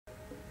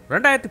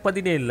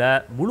2017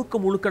 முழுக்க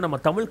முழுக்க நம்ம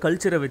தமிழ்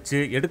கல்ச்சரை வச்சு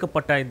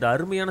எடுக்கப்பட்ட இந்த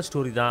அருமையான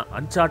ஸ்டோரி தான்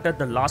unsorted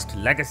the last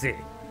legacy.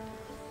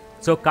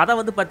 So கதை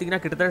வந்து பார்த்தீங்கன்னா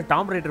கிட்டத்தட்ட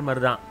டாம் ரைடர்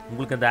மாதிரி தான்.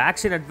 உங்களுக்கு அந்த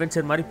ஆக்ஷன்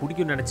அட்வென்ச்சர் மாதிரி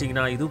பிடிக்கும்னு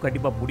நினச்சிங்கன்னா இதுவும்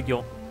கண்டிப்பாக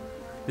பிடிக்கும்.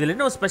 இதில்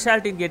என்ன ஒரு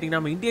ஸ்பெஷாலிட்டின்னு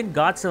கேட்டிங்கன்னா நம்ம இந்தியன்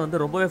காட்ஸை வந்து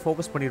ரொம்பவே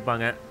ஃபோக்கஸ்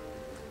பண்ணியிருப்பாங்க.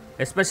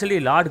 எஸ்பெஷலி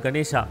லார்ட்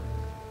கணேஷா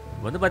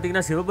வந்து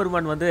பார்த்தீங்கன்னா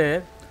சிவபெருமான் வந்து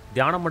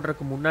தியானம்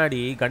பண்ணுறதுக்கு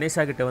முன்னாடி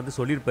கணேஷா கிட்ட வந்து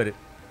சொல்லியிருப்பார்,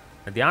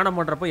 தியானம்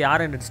பண்ணுறப்போ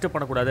யாரையும் டிஸ்டர்ப்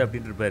பண்ணக்கூடாது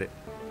அப்படின்னு இருப்பார்.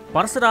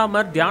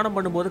 பரசுராமர் தியானம்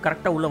பண்ணும்போது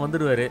கரெக்டாக உள்ளே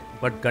வந்துடுவார்,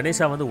 பட்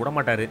கணேஷா வந்து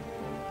விடமாட்டார்.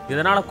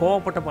 இதனால்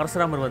கோவப்பட்ட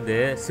பரசுராமர் வந்து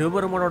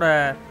சிவபெருமானோட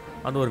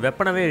அந்த ஒரு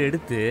வெப்பனவே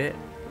எடுத்து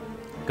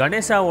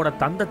கணேஷாவோட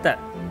தந்தத்தை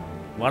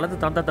வலது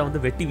தந்தத்தை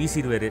வந்து வெட்டி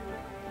வீசிடுவார்.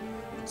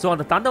 ஸோ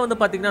அந்த தந்தை வந்து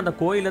பார்த்திங்கன்னா அந்த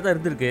கோயிலில் தான்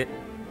இருந்திருக்கு.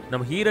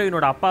 நம்ம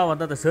ஹீரோயினோட அப்பா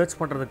வந்து அதை சர்ச்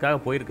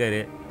பண்ணுறதுக்காக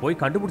போயிருக்காரு,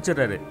 போய்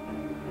கண்டுபிடிச்சிடுறாரு.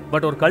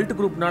 பட் ஒரு கல்ட்டு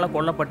குரூப்னால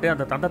கொல்லப்பட்டு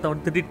அந்த தந்தத்தை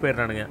வந்து திட்டிட்டு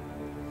போயிடுறானுங்க.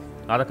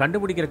 அதை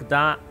கண்டுபிடிக்கிறதுக்கு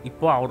தான்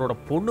இப்போ அவரோட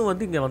பொண்ணு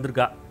வந்து இங்கே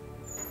வந்திருக்கா.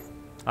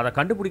 அதை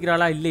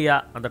கண்டுபிடிக்கிறாளா இல்லையா,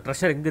 அந்த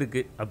ட்ரெஷர் எங்கே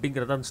இருக்குது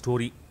அப்படிங்கிறத அந்த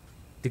ஸ்டோரி.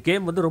 தி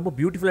கேம் வந்து ரொம்ப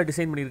பியூட்டிஃபுல்லாக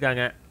டிசைன்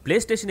பண்ணியிருக்காங்க. ப்ளே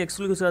ஸ்டேஷன்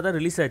எக்ஸ்க்ளூசிவாக தான்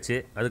ரிலீஸ் ஆச்சு,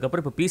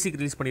 அதுக்கப்புறம் இப்போ பிசிக்கு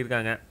ரிலீஸ்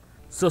பண்ணியிருக்காங்க.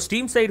 ஸோ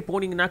ஸ்டீம் சைடு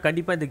போனீங்கன்னா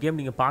கண்டிப்பாக இந்த கேம்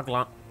நீங்கள்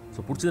பார்க்கலாம். ஸோ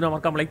பிடிச்சதுனா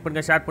மறக்காம லைக்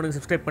பண்ணுங்கள், ஷேர் பண்ணுங்கள்,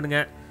 சப்ஸ்கிரைப்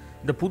பண்ணுங்கள்.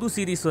 இந்த புது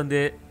சீரீஸ்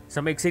வந்து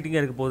செம்ம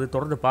எக்ஸைட்டிங்காக இருக்க போது,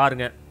 தொடர்ந்து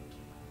பாருங்கள்.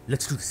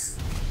 Let's to this.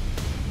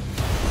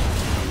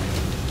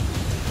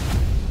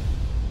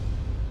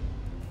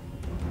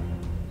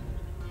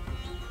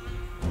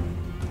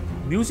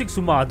 மியூசிக்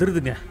சும்மா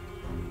அதிருதுங்க.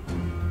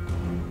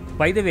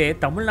 பைதவே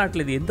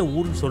தமிழ்நாட்டில் இது எந்த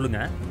ஊர்னு சொல்லுங்க.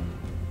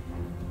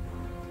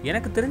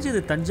 எனக்கு தெரிஞ்சு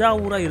இது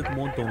தஞ்சாவூரா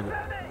இருக்குமோன்னு தோணுது.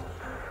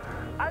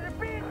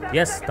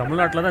 எஸ்,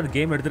 தமிழ்நாட்டில் தான் இந்த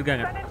கேம்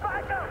எடுத்திருக்காங்க.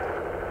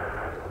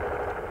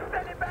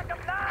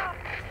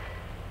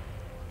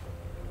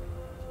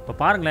 இப்போ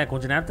பாருங்களேன்,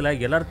 கொஞ்ச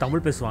நேரத்தில் எல்லாரும்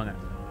தமிழ் பேசுவாங்க.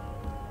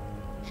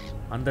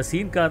 அந்த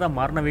சீனுக்காக தான்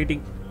மரண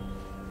வெயிட்டிங்.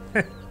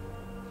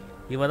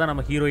 இவ தான்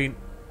நம்ம heroine.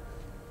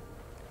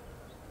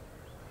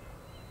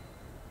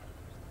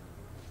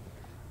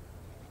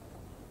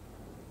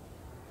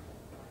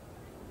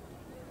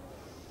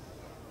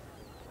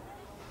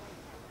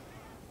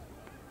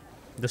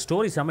 The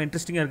story is very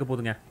interesting.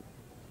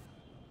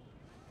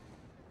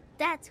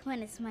 That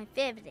one is my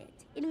favorite.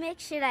 It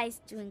makes your eyes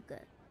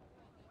twinkle.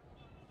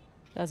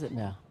 Does it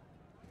now?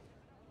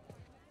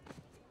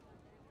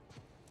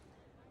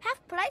 Half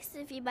price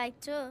if you buy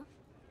two.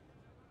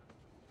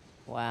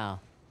 Wow.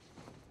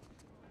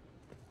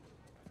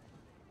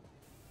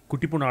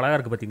 குட்டி பொண்ணு அழகா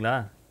இருக்கு பாத்தீங்களா?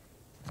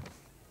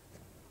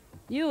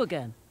 You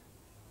again.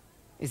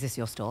 Is this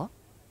your store?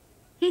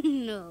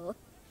 No,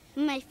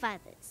 my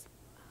father's.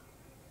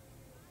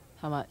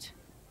 How much?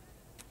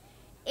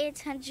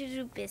 800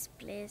 rupees,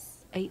 please.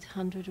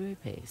 800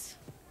 rupees.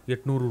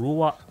 800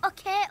 ரூபா.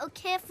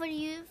 Okay, for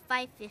you,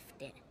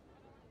 550.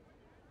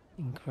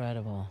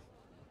 Incredible.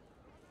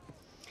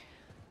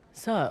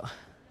 So,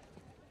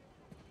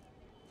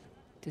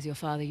 does your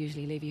father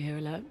usually leave you here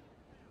alone?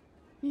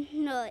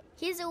 No,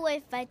 he's away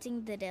fighting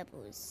the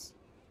rebels.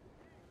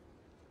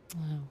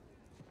 Oh.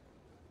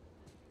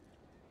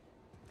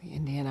 The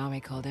Indian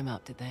army called him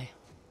up, did they?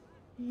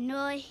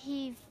 No,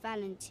 he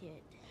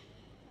volunteered.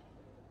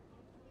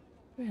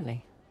 Really?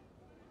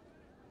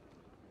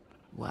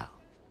 Well,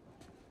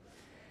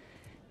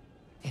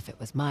 if it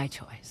was my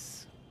choice,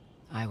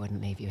 I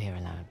wouldn't leave you here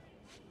alone.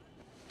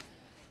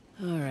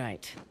 All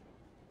right.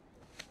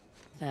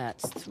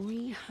 That's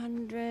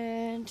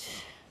 300.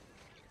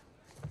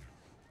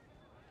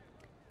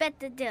 Bet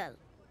the deal.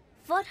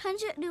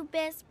 400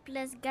 rupees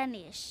plus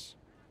Ganesh.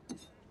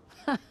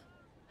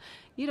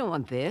 You don't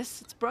want this.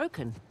 It's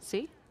broken.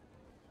 See?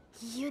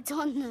 You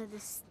don't know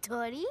the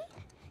story?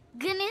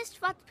 Ganesh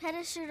fought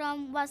Parashuram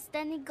while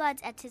standing guard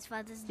at his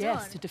father's door.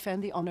 Yes, to defend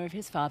the honor of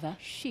his father,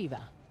 Shiva,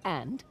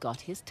 and got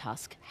his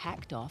tusk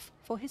hacked off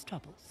for his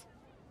troubles.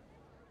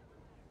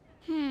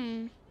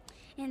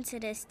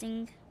 Interesting.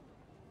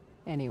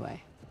 Anyway,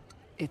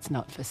 it's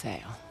not for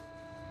sale.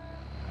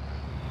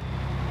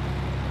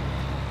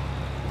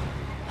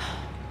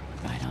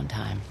 Right on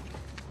time.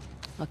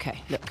 Okay,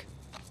 look.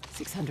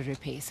 600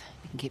 rupees.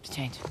 You can keep the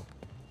change.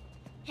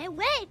 Hey,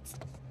 wait!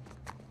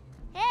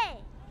 Hey!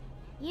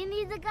 You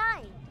need the guy.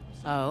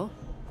 Oh?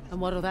 And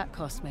what'll that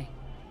cost me?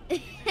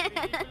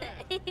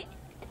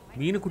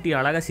 மீனு குட்டி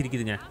அழகா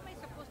சிரிக்குதுங்க.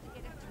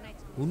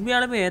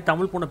 உண்மையாலுமே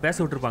தமிழ் பொண்ணை பேச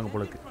விட்டுருப்பாங்க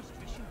போல இருக்கு.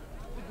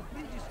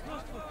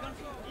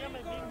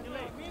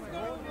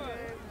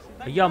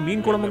 ஐயா,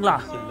 மீன் குழம்புங்களா?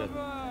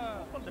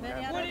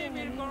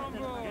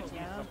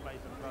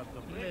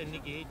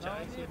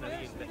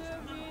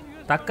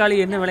 தக்காளி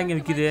என்ன விலைங்க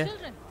விக்குது?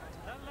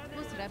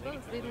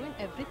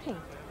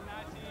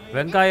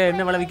 வெங்காயம்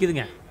என்ன விலை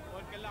விக்குதுங்க?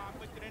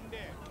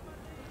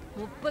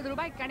 30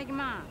 ரூபாய்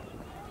கிடைக்குமா?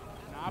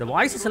 இந்த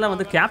வாய்ஸஸ் எல்லாம்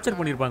வந்து கேப்சர்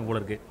பண்ணியிருப்பாங்க போல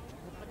இருக்கு.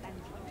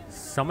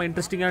 செம்ம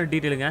இன்ட்ரெஸ்டிங்கான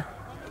டீட்டெயிலுங்க.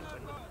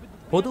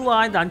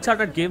 பொதுவாக இந்த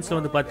அன்சார்ட்டட் கேம்ஸில்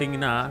வந்து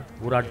பார்த்தீங்கன்னா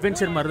ஒரு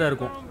அட்வென்ச்சர் மாதிரி தான்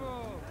இருக்கும்.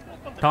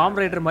 டாம்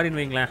ரைடர்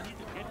மாதிரின்னு வைங்களேன்.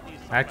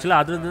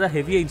 ஆக்சுவலாக அதுலேருந்து தான்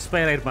ஹெவியாக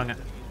இன்ஸ்பயர் ஆகிருப்பாங்க.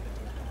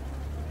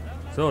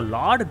 ஸோ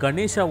லார்டு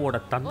கணேஷாவோட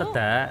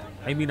தந்தத்தை,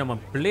 ஐ மீன் நம்ம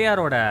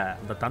பிள்ளையாரோட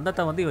அந்த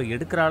தந்தத்தை வந்து இவ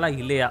எடுக்கிறாளா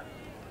இல்லையா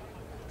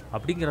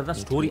அப்படிங்கிறது தான்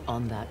Need to story. be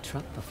on that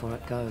truck before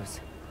it goes.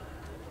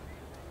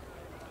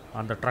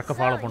 அந்த ட்ரக்கை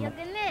ஃபாலோ So, பண்ணும்.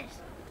 you're Ganesh.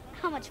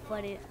 How much for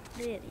it,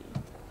 really?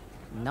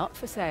 Not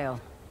for sale.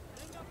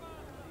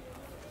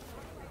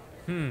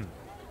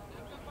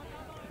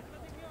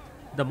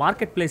 இந்த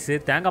மார்க்கெட் பிளேஸு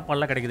தேங்காய்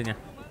பால்லாம் கிடைக்குதுங்க.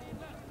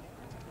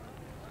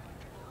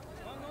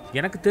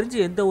 எனக்கு தெரிஞ்சு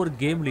எந்த ஒரு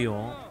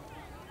கேம்லேயும்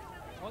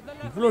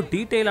இவ்வளோ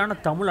டீட்டெயிலான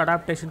தமிழ்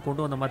அடாப்டேஷன்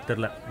கொண்டு வந்த மாதிரி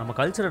தெரில. நம்ம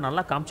கல்ச்சரை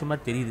நல்லா காமிச்ச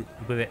மாதிரி தெரியுது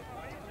இப்போவே.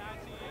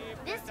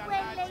 This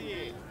way, lady.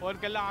 ஒரு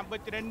கிலோ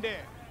 52.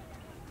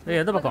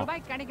 எந்த பக்கம்?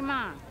 ரூபாய் கிடைக்குமா?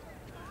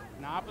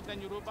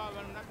 45 ரூபாய்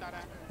வேணும்னா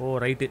தரேன். ஓ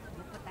ரைட்டு.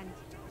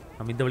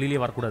 நம்ம இந்த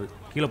வழியிலே வரக்கூடாது,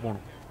 கீழே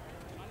போகணும்.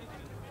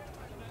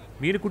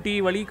 மீனுக்குட்டி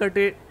வழி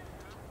காட்டு.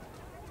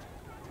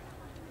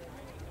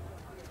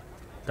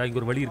 இங்கே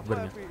ஒரு வழி இருக்கு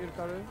பாருங்க.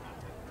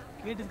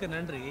 கேட்டதுக்கு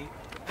நன்றி.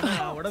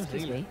 உடம்பு Excuse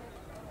சரியில்லை.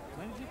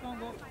 me.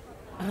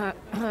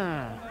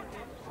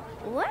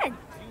 What?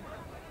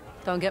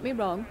 Don't get me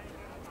wrong.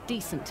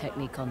 Decent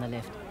technique on the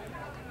lift.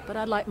 But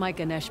I'd like my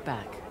Ganesh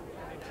back.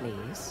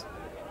 Please.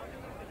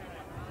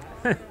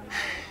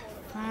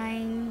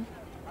 Fine.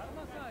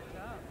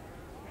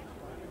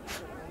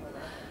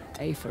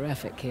 A for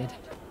effort, kid.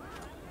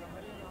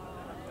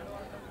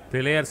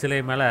 Pillaiyar சிலை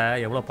மேலே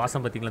எவ்வளோ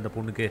பாசம் பார்த்தீங்களா இந்த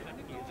பொண்ணுக்கு.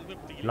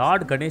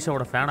 லார்ட்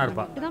கணேஷோட ஃபேனாக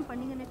இருப்பா. இதுதான்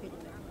பண்ணீங்கன்னே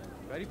தெரியல.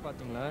 கறி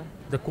பாத்தீங்களா?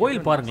 இந்த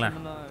கோயில் பாருங்களேன்,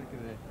 நல்லா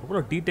இருக்குது.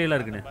 எவ்வளோ டீட்டெயிலாக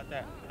இருக்குன்னு.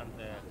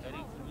 அந்த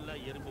கறி ஃபுல்லா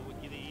எறும்பு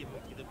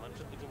இது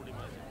மனுஷத்துக்கு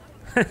முடியுமா?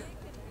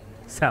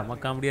 செம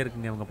காமெடியாக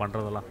இருக்குங்க இவங்க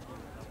பண்ணுறதெல்லாம்.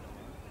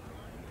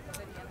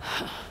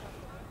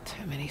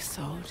 Too many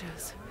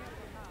soldiers.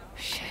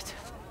 Shit.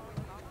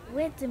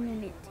 Wait a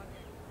minute.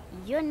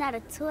 You're not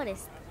a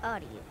tourist,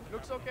 are you?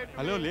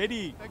 Hello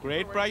lady,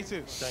 great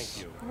prices. Thank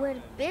you.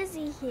 We're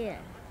busy here.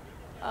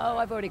 Oh,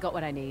 I've already got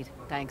what I need.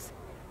 Thanks.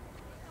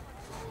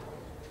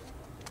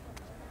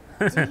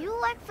 Do you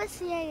work for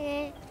CIA?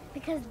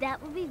 Because that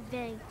would be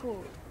very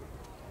cool.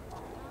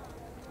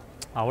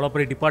 அவ்வளோ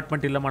பெரிய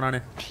department இல்லைம்மா நான்.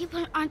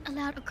 People aren't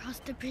allowed across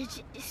the bridge.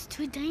 It's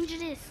too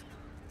dangerous.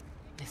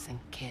 Listen,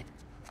 kid.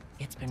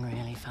 It's been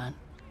really fun.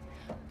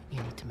 You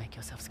need to make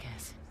yourself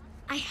scarce.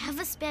 I have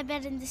a spare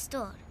bed in the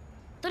store.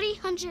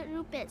 300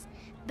 rupees.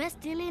 Best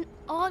deal in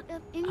all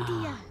of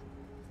India.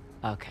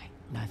 Okay,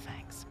 no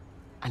thanks.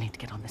 I need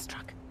to get on this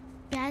truck.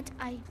 Bad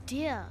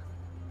idea.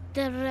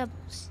 The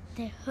rebels,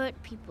 they hurt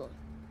people.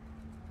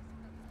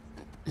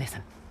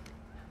 Listen.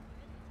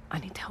 I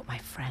need to help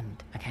my friend,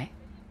 okay?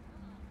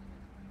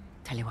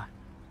 Tell you what.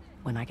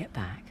 When I get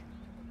back,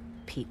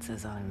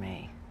 pizza's on me.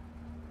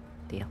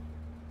 Deal?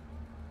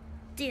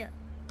 Deal.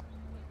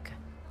 Okay.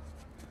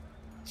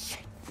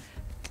 Shit.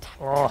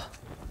 ஓ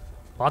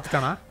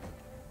பார்த்துட்டானா?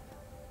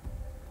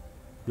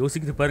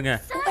 யோசிக்குது பாருங்க.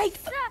 Sir, wait.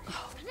 sir,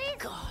 please.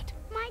 God.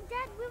 My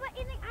dad, we were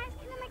in the ice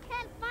cream. I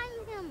can't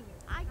find him.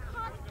 I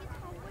can't get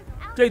home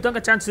without Jai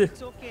தாங்க chance.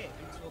 It's okay.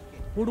 It's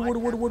okay. ஓடு ஓடு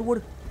ஓடு ஓடு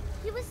ஓடு.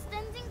 He was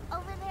standing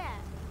over there.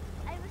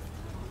 I was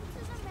talking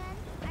to the man.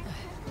 I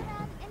turned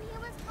around and he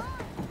was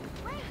gone.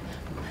 Wait,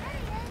 there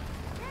he is.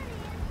 There he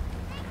is.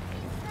 Thank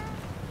you, sir.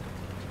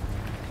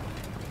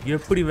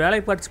 எப்படி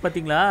வேலை பார்த்துச்சு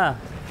பார்த்தீங்களா?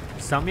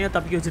 செம்மையாக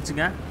தப்பிக்க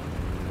வச்சிருச்சுங்க.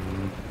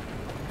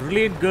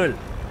 Brilliant girl.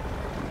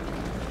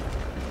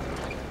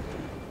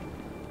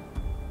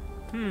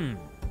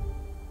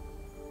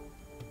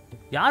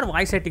 யார்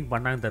வாய்ஸ் ஆக்டிங்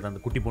பண்ணாங்கன்னு தெரியல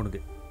அந்த குட்டி பொண்ணுக்கு.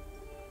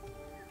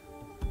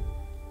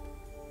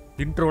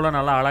 இன்ட்ரோலாம்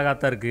நல்லா அழகாக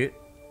தான் இருக்குது.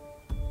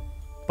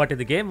 பட்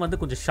இந்த கேம் வந்து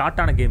கொஞ்சம்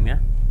ஷார்ட்டான கேமுங்க.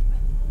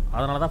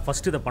 அதனால தான்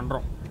ஃபஸ்ட்டு இதை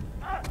பண்ணுறோம்.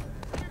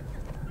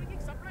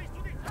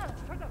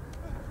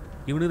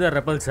 இவனுக்கு தான்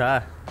ரெபல்ஸா?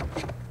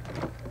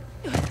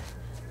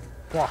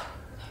 வா,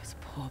 Those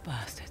poor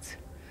bastards.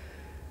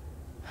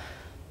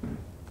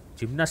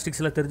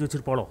 ஜிம்னாஸ்டிக்ஸில் தெரிஞ்சு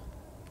வச்சுருப்பாளோ.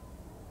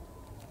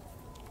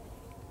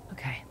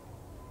 Okay.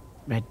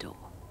 Red door.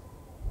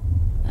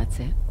 That's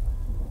it.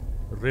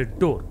 Red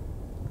door.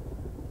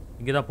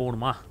 இங்கே தான்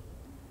போகணுமா?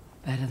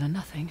 Better than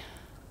nothing.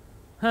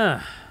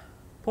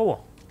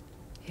 போவோம்.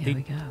 Here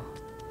we go.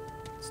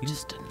 It's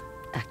just an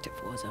active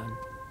war zone.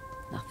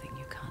 Nothing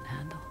you can't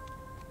handle.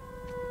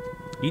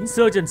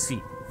 Insurgency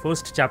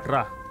first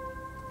சாப்டரா?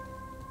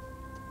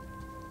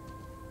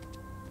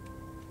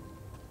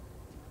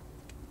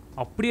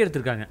 அப்படியே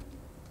எடுத்திருக்காங்க.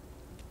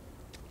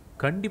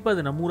 கண்டிப்பாக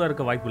அது நம்ம ஊராக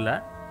இருக்க வாய்ப்பு இல்லை.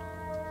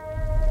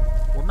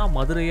 ஒன்றா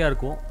மதுரையாக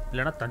இருக்கும்,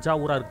 இல்லைன்னா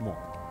தஞ்சாவூராக இருக்குமோ.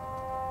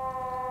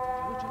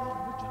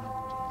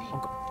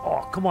 ஓ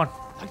come on.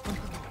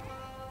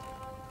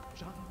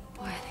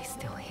 Why are they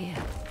still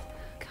here?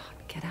 God,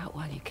 get out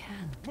while you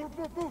can.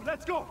 Move,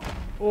 let's go.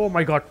 Oh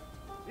my God.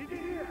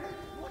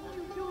 What are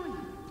you doing?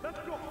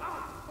 Let's go.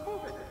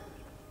 Move it.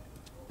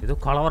 ஏதோ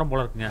கலவரம்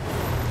போல இருக்குங்க.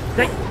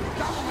 டேய்.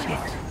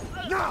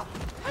 Now.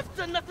 I've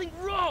done nothing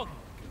wrong.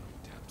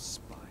 Damn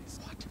spies.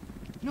 What?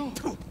 No.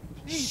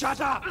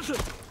 Shut up.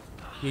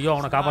 ஐயோ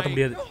அவனை காப்பாற்ற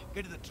முடியாது.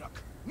 Get in the truck.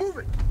 Move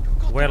it.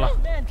 போயிடலாம்.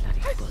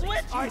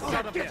 I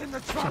said get in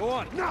the truck. Go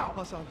on. Now.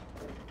 Hassan.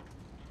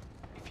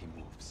 If he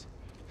moves.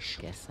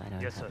 Guess I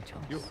don't have a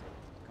choice.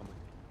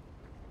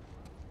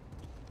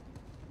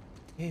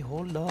 Hey,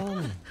 hold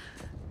on.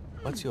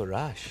 What's your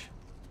rush?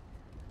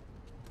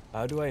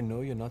 How do I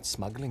know you're not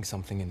smuggling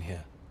something in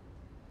here?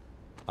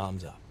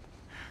 Arms up.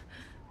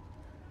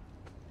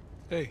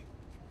 Hey.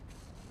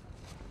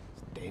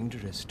 It's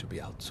dangerous to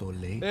be out so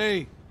late.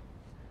 Hey.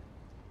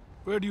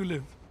 Where do you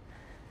live?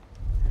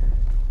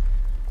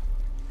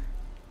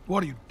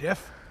 What are you,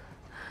 deaf?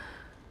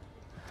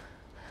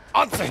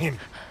 Answer him!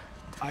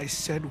 I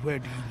said, where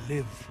do you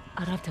live?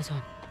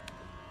 Aravtazon.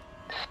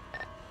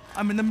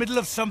 I'm in the middle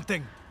of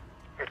something.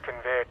 It can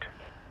wait.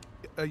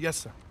 Yes,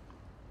 sir.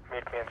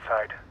 Meet me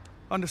inside.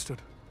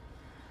 Understood.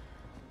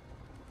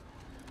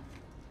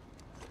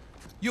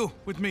 You,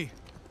 with me.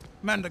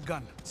 Man the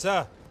gun. Sir,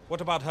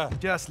 what about her?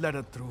 Just let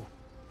her through.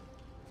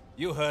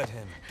 You heard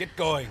him. Get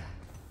going.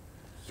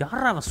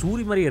 யாரா அவன்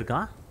சூரி மாதிரியே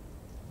இருக்கான்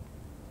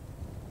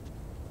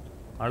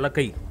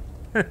அழகை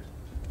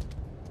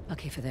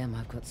Lucky for them,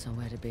 I've got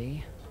somewhere to be.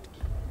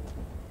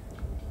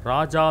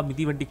 ராஜா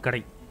மிதிவண்டி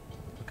கடை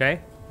okay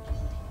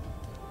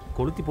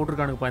கொளுத்தி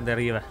போட்டிருக்கானுங்கப்பா இந்த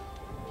இறையவை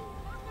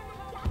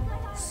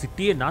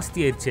சிட்டியே நாஸ்தி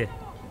ஆயிடுச்சே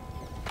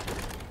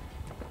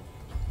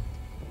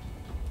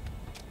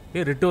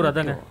ஏ ரெட் டோர்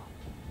அதாங்க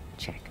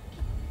Check.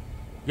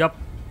 யப்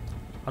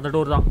அந்த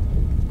டோர் தான்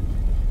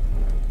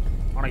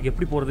ஆனால்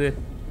எப்படி போகிறது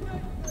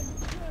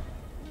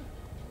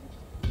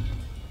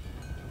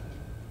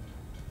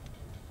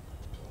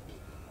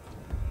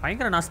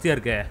பயங்கர நாஸ்தியாக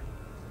இருக்கே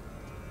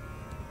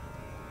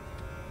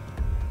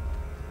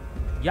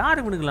யார்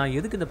இவனுங்களாம்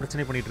எதுக்கு இந்த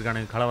பிரச்சனை பண்ணிட்டு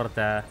இருக்கானுங்க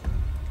கலவரத்தை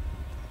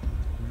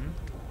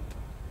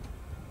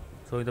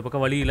ஸோ இந்த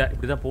பக்கம் வழி இல்லை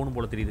இப்படி தான் போகணும்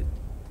போல தெரியுது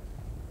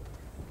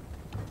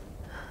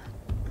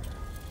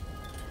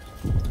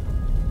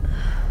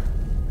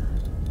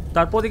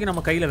தற்போதைக்கு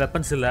நம்ம கையில்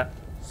வெப்பன்ஸ் இல்லை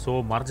ஸோ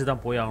மறைஞ்சு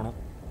தான் போய் ஆகணும்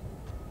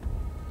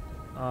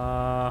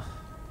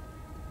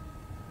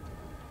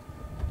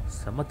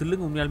செம்ம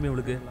தில்லுங்க உண்மையாலுமே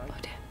இவளுக்கு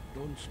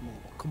Don't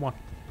smoke. Come on.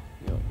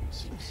 You're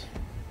useless.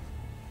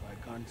 I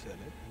can't sell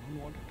it. I don't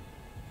want it.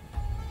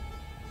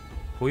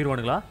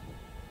 போயிடுவானுங்களா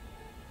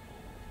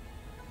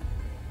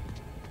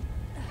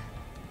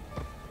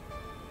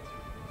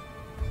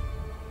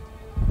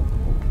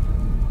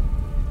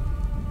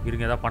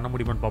இருங்க ஏதாவது பண்ண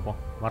முடியுமான்னு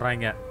பார்ப்போம்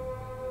வர்றாங்க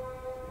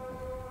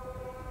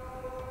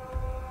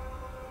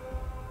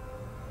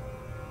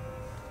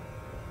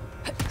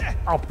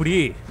அப்படி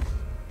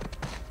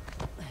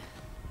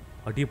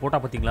அடியை போட்டா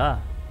பார்த்தீங்களா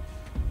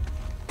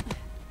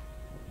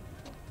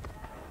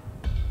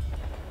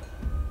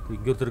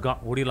இங்கே ஒருத்தர்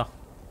இருக்கான் ஓடிடலாம்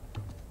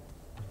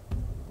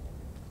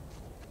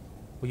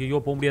ஐயோ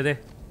போக முடியாதே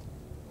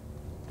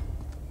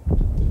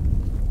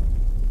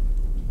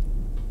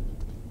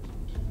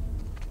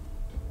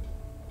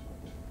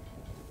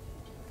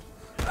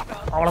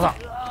அவ்வளோதான்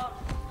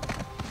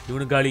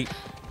இவனு காலி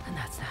And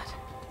that's that.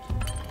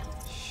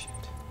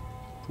 Shit.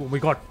 Oh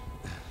my god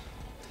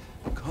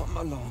Come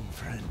along,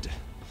 friend.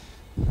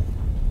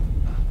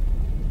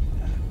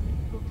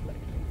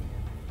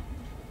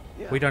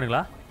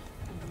 போயிட்டானுங்களா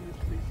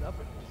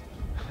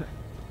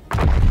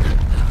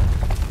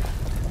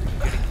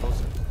Getting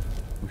closer.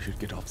 We should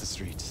get off the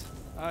streets.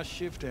 Our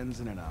shift ends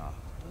in an hour.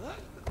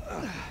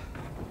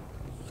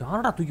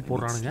 யாரடா தூக்கி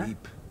போடுறானுங்க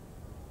Sleep.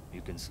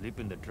 You can sleep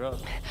in the truck.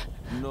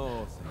 No,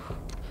 thank you.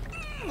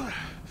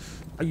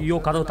 ஐயோ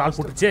கதவு தாள்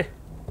போட்டுச்சே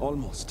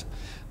Almost.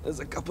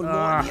 There's a couple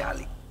more in the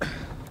alley.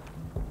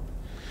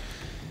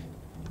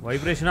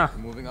 வைப்ரேஷனா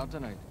Moving out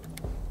tonight.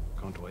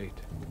 Can't wait.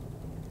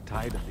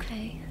 Tired of it.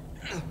 Okay.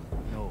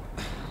 No.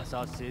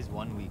 Asad says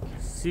 1 week.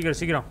 சீக்கிரம்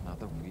சீக்கிரம்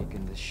Another week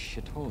in this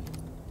shithole.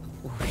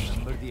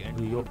 Remember the end,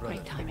 ஐயோ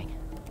Great timing.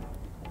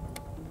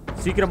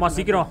 சீக்கிரமா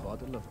சீக்கிரம்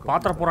Bottle of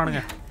பாத்திர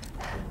போறானுங்க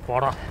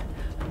போடா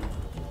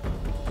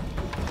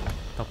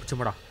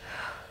தப்பிச்சுமடா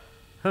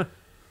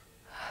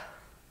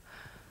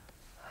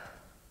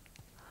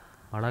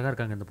அழகா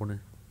இருக்காங்க இந்த பொண்ணு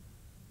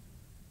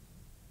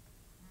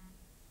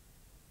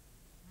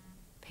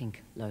Pink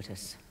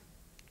lotus.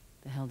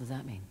 The hell does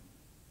that mean?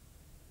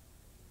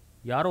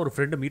 யாரோ ஒரு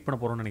ஃப்ரெண்டை மீட் பண்ண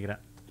போறோம்னு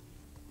நினைக்கிறேன்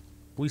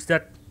Who is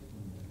that?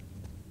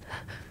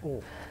 Oh.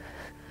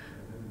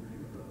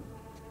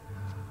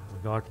 My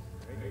God.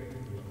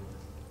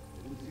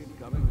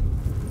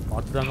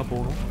 பார்த்து தாங்க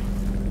போகணும்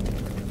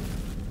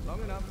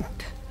Long enough.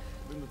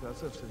 Been with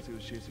Asaf since he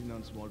was chasing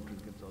down small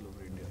trinkets all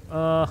over India.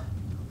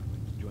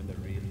 Join the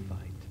real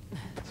fight.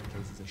 This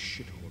place is a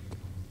shithole.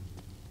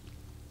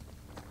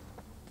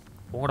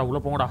 போங்கடா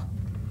உள்ள போங்கடா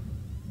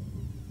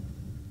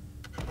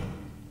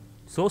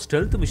so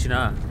stealth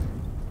மிஷினா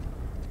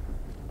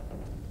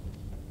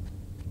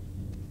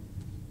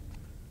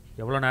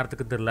எவ்வளோ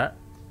நேரத்துக்கு தெரில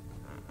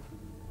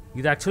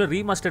இது ஆக்சுவலாக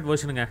ரீமாஸ்டர்ட்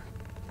வெர்ஷனுங்க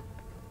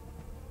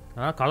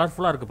ஆனால்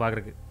கலர்ஃபுல்லாக இருக்குது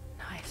பார்க்குறக்கு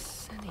Nice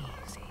and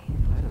easy.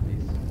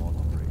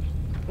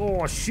 Oh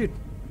shit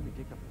We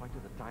take a fight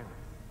to the tyrants.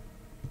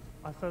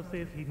 Asaf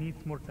says he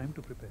needs more time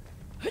to prepare.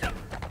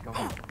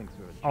 Government thinks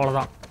we're a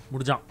அவ்வளோதான்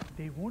முடிஞ்சான்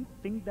They won't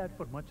think that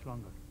for much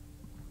longer.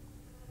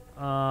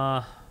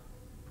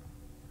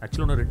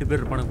 ஆக்சுவலாக இன்னும் 2 பேர்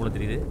இருப்பானுங்க போல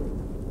தெரியுது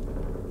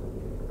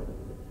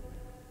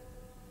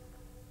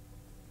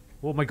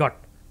oh my God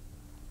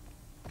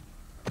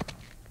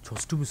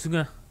just மிஸ்ஸுங்க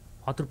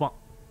பார்த்துருப்பான்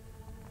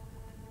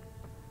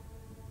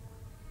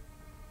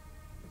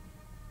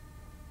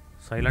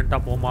சைலண்டா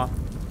போமா.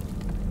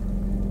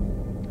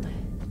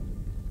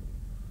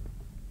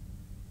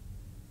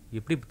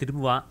 எப்படி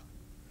திரும்புவா?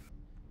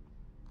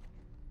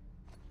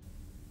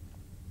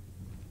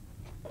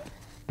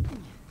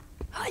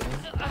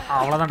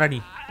 அவ்வளோதான்டா நீ.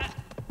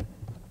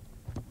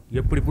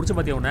 எப்படி பிடிச்ச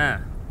பார்த்தியா உன்ன?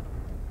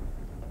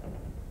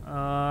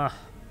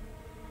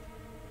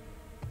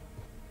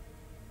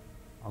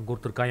 அங்கே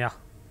ஒருத்தர் இருக்காயா?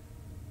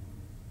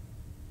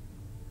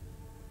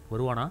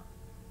 வருவானா?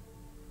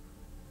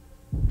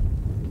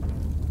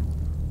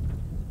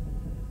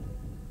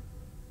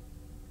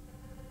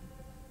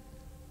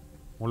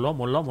 முள்ளம்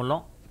முள்ளம்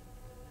முள்ளம்.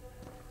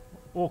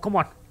 ஓ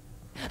கமான்.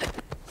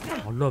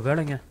 அவ்வளோ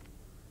வேலைங்க.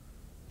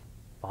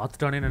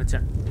 பார்த்துட்டானே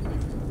நினச்சேன்.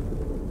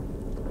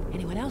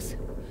 Anyone else?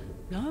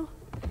 No?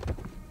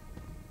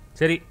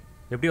 சரி,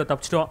 எப்படியோ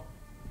தப்பிச்சிட்டோம்.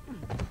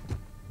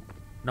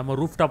 நம்ம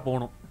ரூஃப் டாப்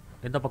போகணும்.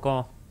 எந்த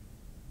பக்கம்?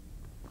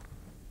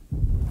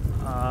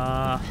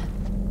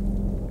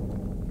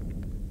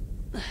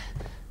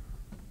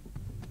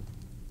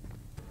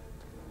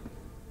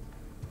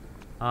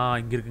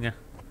 இங்கே இருக்குங்க.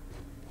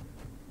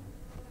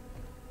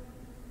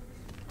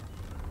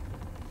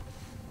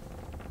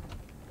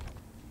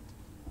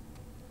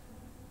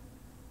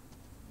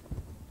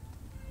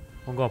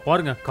 உங்க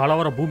பாருங்க,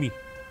 கலவர பூமி.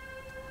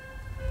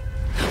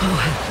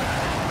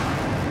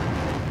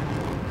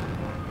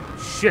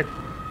 Shit.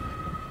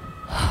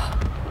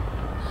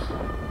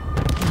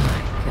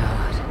 My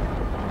God.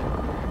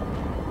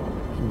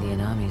 Indian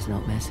Army's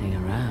not messing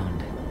around.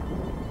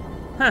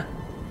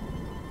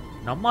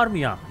 நம்ம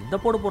ஆர்மியா இந்த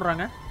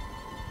போடுறாங்க?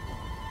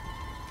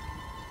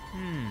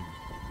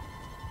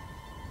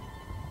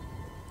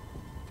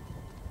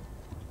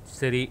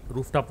 சரி,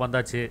 ரூஃப் டாப்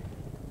வந்தாச்சு.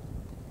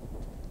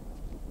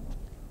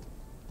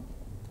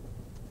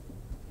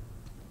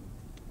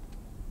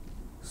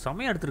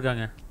 செமையா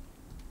எடுத்துருக்காங்க.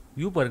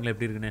 வியூ பாருங்களேன்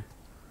எப்படி இருக்குன்னு.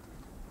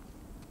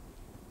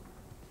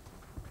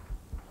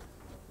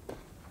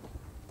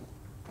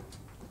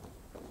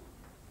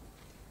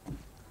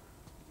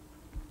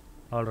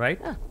 All right.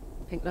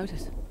 Pink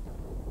Lotus.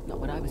 Not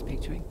what I was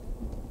picturing.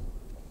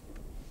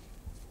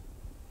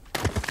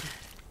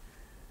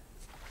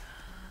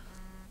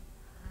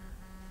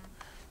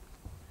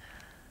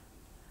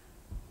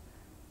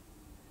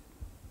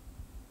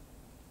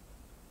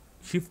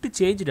 Shift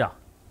changed. There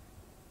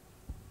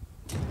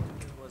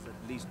was at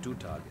least 2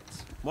 targets.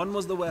 One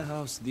was the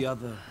warehouse, the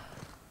other.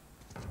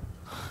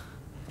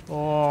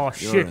 Oh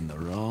shit. You're in the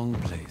wrong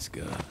place,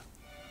 girl.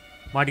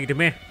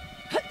 மாட்டிக்கிட்டுமே.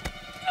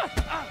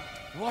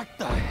 What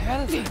the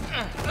hell?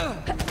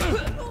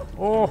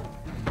 Oh.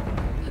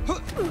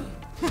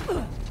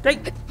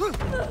 Take.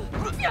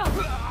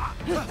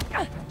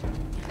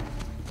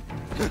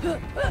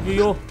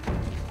 Yo.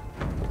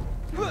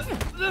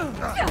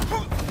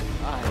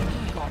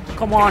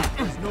 Come on.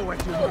 There's nowhere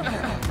to run.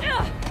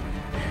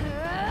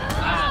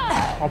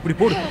 அப்படி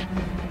போடு.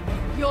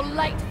 You're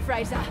late,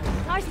 Fraser.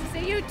 Nice to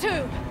see you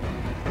too.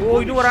 Oh,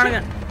 இன்னும்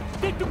வரானுங்க.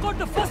 They took out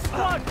the first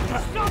squad.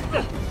 Stop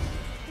them.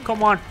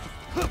 Come on.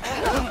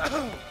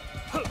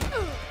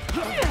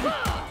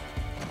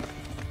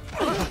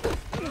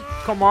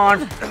 Come on.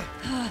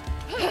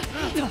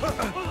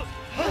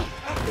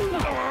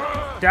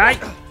 Die.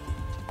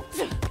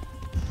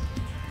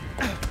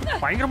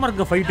 பயங்கரமா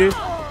இருக்கு fight.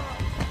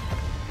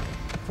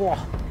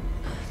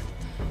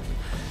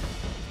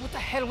 What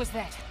the hell was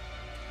that?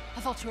 I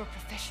thought you were a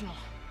professional.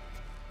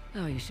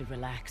 Oh, you should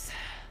relax.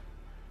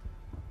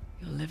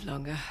 You'll live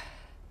longer.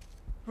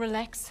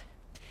 Relax.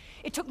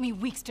 It took me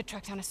weeks to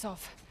track down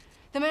Asov.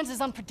 The man's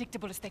as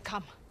unpredictable as they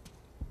come.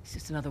 He's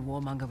just another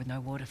warmonger with no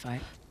war to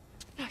fight.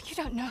 No, you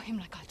don't know him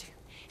like I do.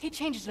 He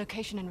changes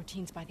location and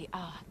routines by the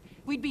hour.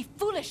 We'd be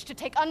foolish to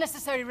take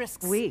unnecessary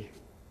risks.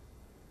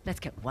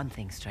 Let's get one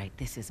thing straight.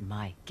 This is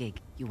my gig.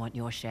 You want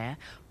your share?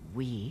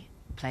 We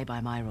play by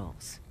my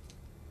rules.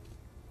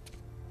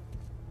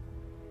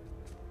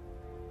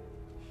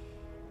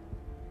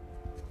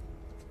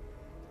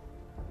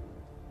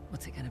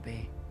 What's it gonna be?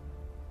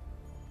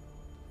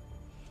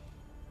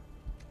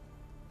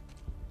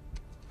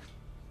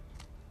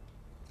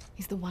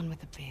 He's the one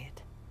with the beard.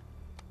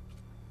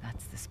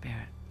 That's the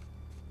spirit.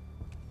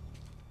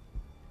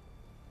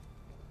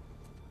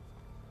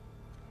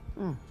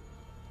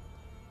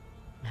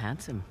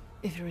 Handsome.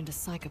 If you're into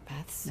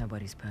psychopaths.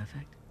 Nobody's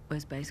perfect.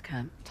 Where's base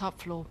camp? Top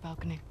floor,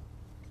 balcony.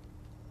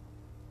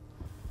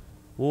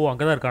 ஓ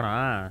அங்கதான் இருக்கானா?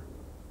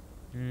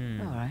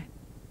 All right.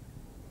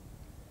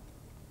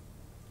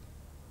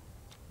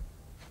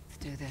 Let's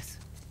do this.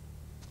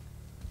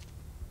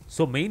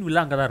 So main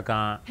villa அங்கதான்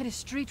இருக்கான். Had a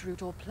street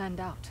route all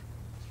planned out.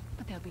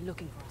 But they'll be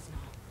looking for us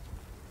now.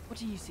 What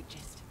do you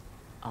suggest?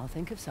 I'll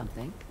think of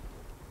something.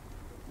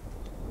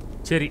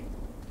 சரி.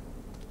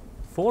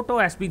 Photo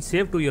has been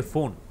saved to your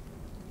phone.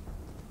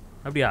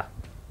 அப்படியா?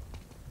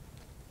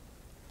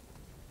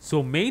 So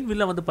main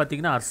வில்ல வந்து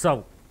பார்த்தீங்கன்னா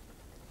அர்சாவ்.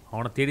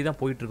 அவனை தேடி தான்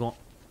போயிட்டுருக்கோம்.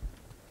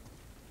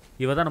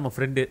 இவ தான் நம்ம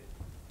ஃப்ரெண்டு.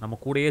 நம்ம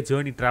கூடயே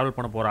ஜேர்னி ட்ராவல்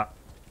பண்ண போகிறா.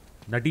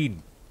 நடீன்.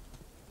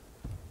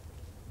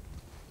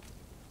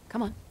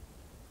 Come on.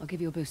 I'll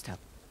give you a boost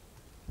up.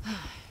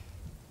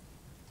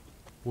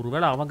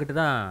 ஒருவேளை அவன்கிட்ட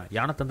தான்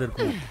யானை தந்து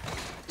இருக்கும்.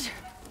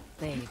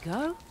 There you go.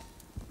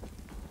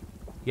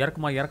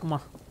 இறக்குமா.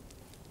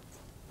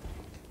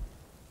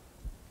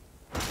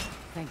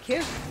 Thank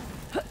you.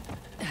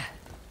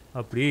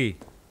 அப்படி.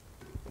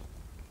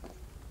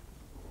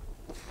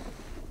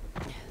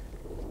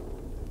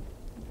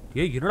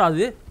 ஏய் என்னடா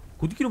அது?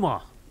 குதிக்கணுமா?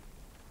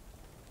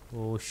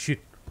 Oh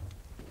shit.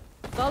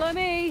 Follow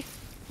me.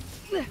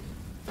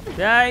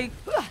 டேய்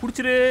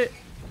புடிச்சிரு.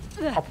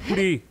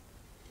 அப்படி.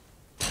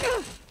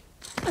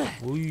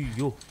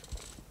 ஓய்யோ.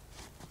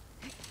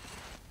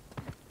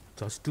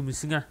 Just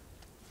missing.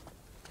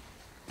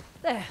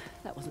 There,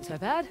 that wasn't so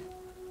bad.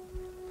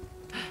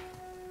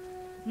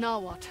 Now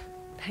what?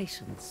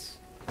 Patience.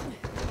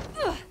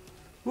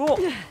 Oh.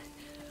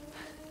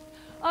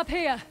 Up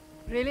here.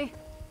 Really?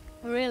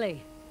 Really?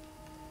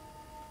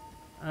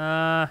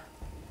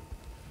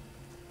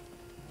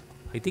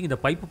 I think இந்த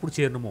பைப்பு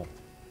பிடிச்சி ஏறணுமோ.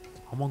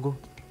 ஆமாங்கோ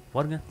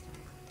பாருங்க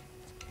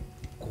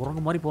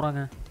குரங்கு மாதிரி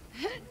போறாங்க.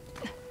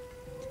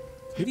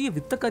 பெரிய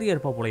வித்தக்காரியா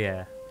இருப்பா போலயே.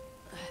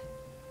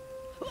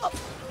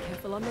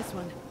 Careful on this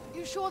one.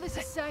 You sure this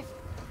is safe?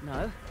 No.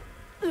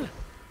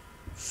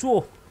 So.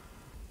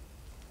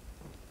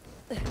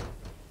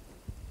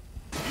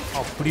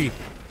 அப்படி.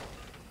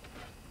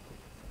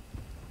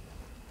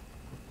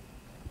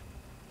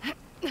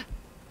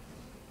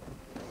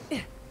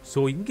 So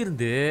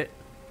இங்கிருந்து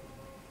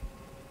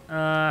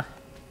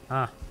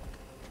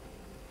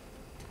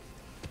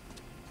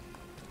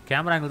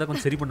கேமரா ஆங்கிள் தான்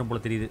கொஞ்சம் சரி பண்ண போல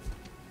தெரியுது.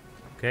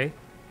 Okay.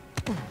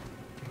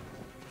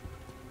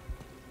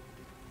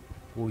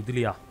 O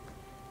இதுலயா?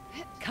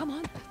 Come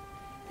on.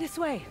 This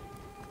way.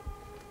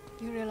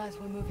 You realize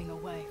we're moving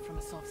away from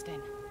a soft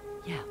den?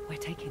 Yeah,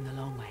 we're taking the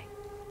long way.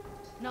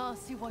 Now I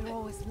see why you're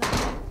always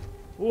late.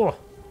 Oh.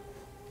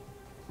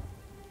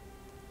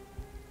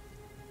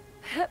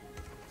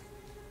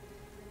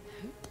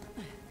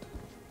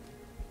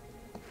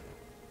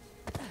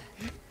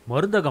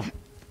 மருந்தகம்.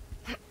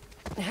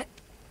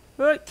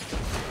 ஏய்.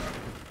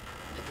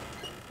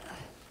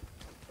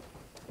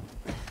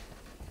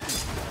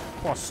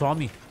 ஓ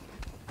சாமி.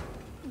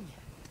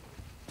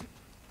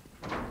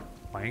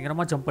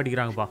 பயங்கரமா ஜம்ப்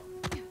அடிக்கிறாங்கப்பா.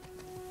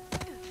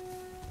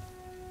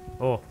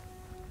 ஓ.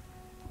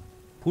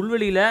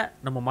 புல்வெளியில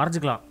நம்ம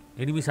மறைஞ்சிக்கலாம்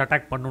எனிமீஸ்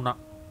அட்டாக் பண்ணுனா.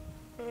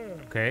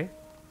 Okay.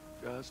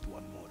 Just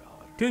one more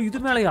hour. டேய்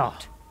இது மேலயா?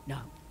 No,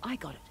 I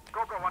got it.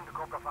 Cobra 1 to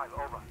Cobra 5,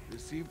 over.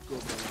 Received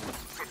Cobra 1.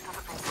 It's to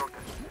the team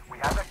protest. We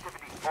have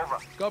activity, over.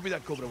 Copy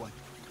that, Cobra 1.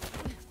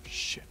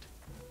 Shit.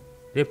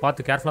 டேய்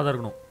பார்த்து கேர்ஃபுல்லா தான்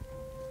இருக்கணும்.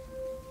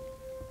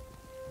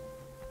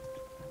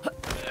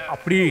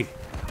 அப்படி.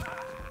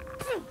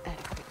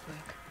 Adequate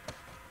work.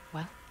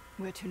 Well,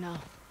 where to now?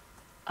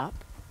 Up.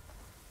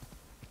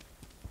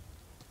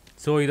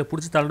 So இத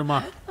புடிச்சு தள்ளணுமா?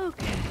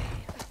 Okay.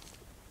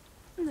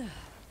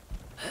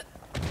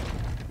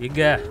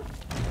 எங்க?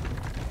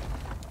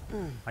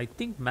 I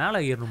think மேல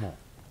ஏறணுமோ.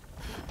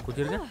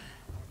 கொஞ்சம் இருங்க.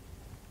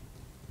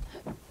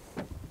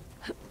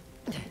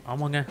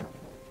 ஆமாங்க.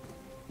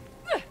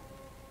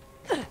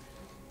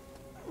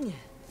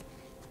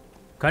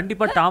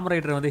 கண்டிப்பா டாம்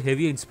ரைடர் வந்து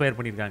ஹெவியா இன்ஸ்பயர்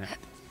பண்ணிருக்காங்க.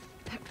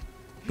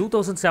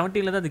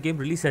 2017ல தான் இந்த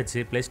கேம் ரிலீஸ்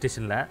ஆச்சு பிளே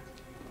ஸ்டேஷன்ல.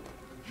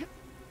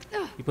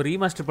 இப்போ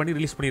ரீமாஸ்டர் பண்ணி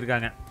ரிலீஸ்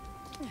பண்ணிருக்காங்க.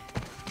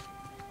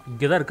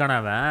 இங்க தான் இருக்கானே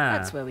அவன்.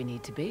 That's where we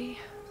need to be.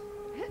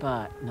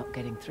 But not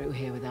getting through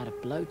here without a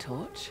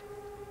blowtorch.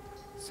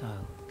 So,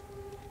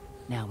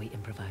 now we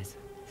improvise.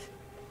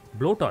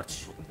 Blowtorch.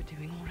 What we were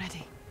doing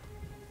already.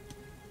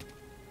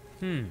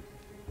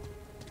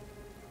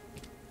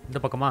 இந்த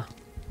பக்கமா?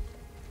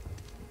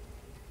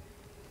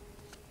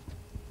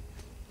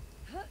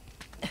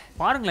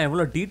 பாருங்களேன்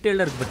எவ்வளவு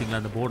டீடைலா இருக்கு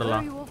பாத்தீங்களா அந்த போர்ட்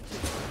எல்லாம். Where are you off to?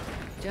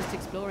 Just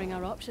exploring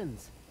our options.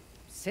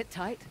 Sit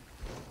tight.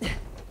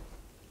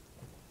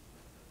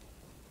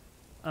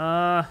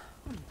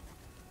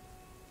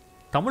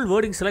 Tamil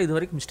wordings எல்லாம் இது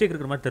வரைக்கும் மிஸ்டேக்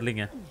இருக்கிற மாதிரி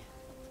தெரியலங்க.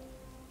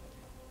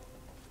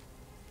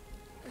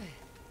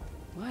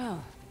 Well,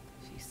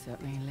 she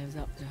certainly lives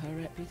up to her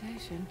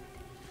reputation.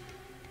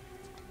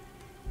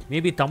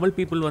 Maybe Tamil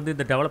people வந்து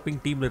இந்த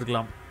டெவலப்பிங் டீமில்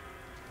இருக்கலாம்.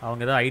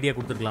 அவங்க ஏதாவது ஐடியா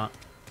கொடுத்துருக்கலாம்.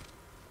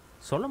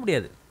 சொல்ல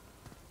முடியாது.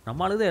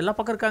 நம்ம ஆளுங்க எல்லா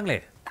பக்கம் இருக்காங்களே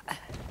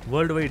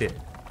வேர்ல்டு வைடு.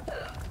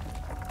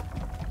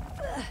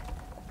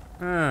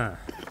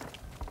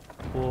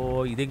 ஓ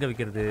இது எங்கே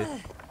வைக்கிறது?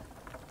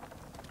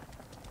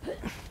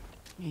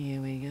 Here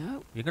we go.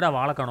 எங்கடா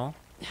வாழை காணோம்?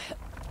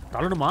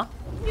 தள்ளணுமா?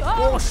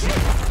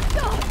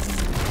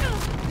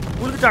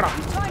 உழுதுட்டாடா.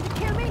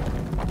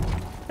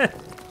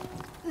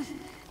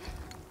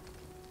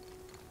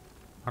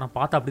 ஆனால்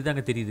பார்த்தா அப்படி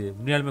தாங்க தெரியுது.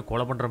 உண்மையாலுமே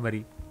கொலை பண்ணுற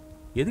மாதிரி.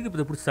 எதுக்கு இப்போ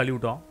இதை பிடிச்சி தள்ளி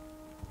விட்டோம்?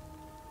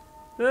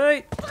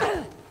 ஏய்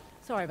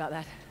Sorry about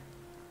that.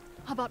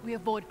 How about we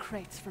avoid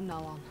crates from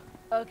now on?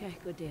 Okay,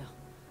 good deal.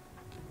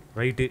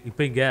 Right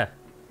இப்போ இங்கே.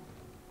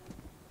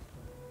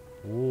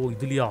 ஓ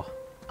இதுலையா?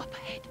 Up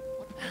ahead.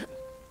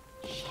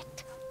 Shit.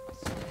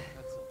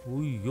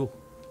 ஐயோ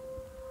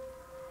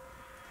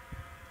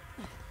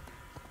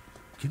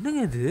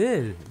என்னங்க இது?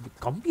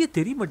 கம்பியே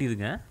தெரிய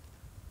மாட்டேதுங்க.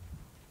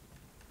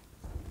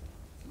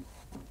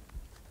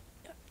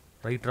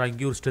 ரைட்ரா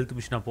இங்கே ஒரு ஸ்டெல்த்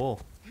மிஷனா போ.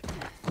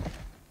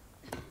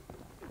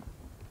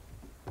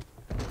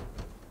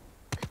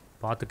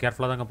 பார்த்து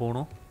கேர்ஃபுல்லாக தாங்க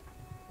போகணும்.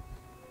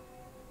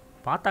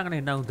 பார்த்தாங்கன்னா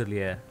என்ன ஆகும்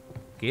தெரியலையே.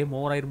 Game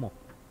over ஆயிருமோ?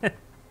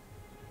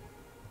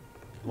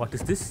 What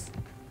is this?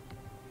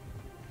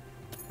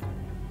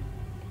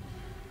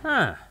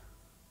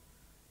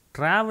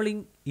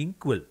 Travelling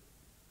இங்க்வெல்.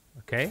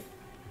 Okay,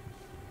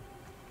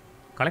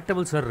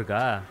 collectibles வேறு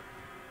இருக்கா?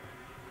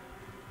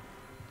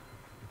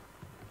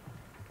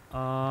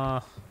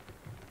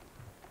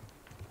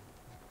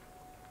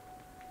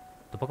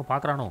 இந்த பக்கம்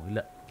பார்க்குறானோ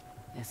இல்லை?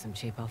 There's some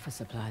cheap office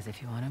supplies if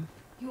you want them.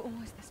 You're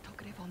always this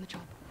talkative on the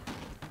job.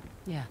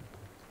 Yeah.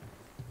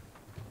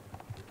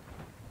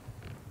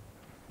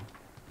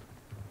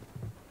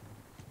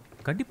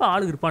 கண்டிப்பாக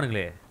ஆளுங்க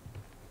இருப்பானுங்களே.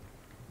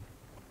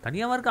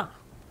 தனியாவா இருக்கான்?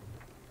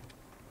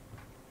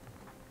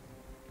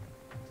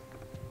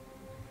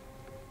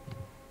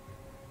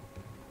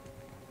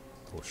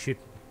 Oh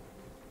shit.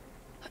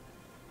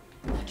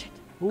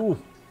 ஓ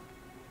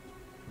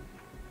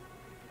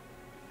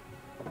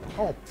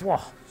அப்பா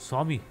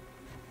சாமி,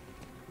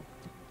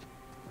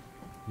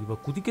 இவ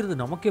குதிக்கிறது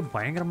நமக்கே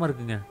பயங்கரமா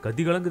இருக்குங்க.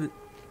 கதி கலங்குது.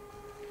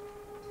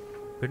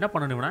 என்ன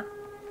பண்ணணும் இவனை?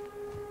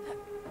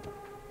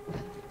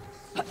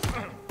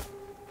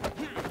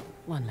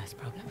 One less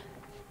problem.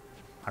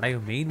 அடைய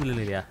மெயின்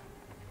வில்லன் இல்லையா?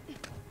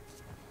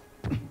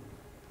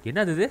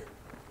 என்னது இது?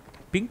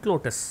 பிங்க்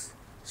லோட்டஸ்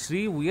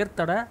ஸ்ரீ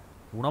உயர்தட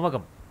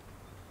உணவகம்.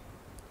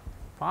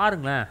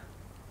 பாருங்களேன்.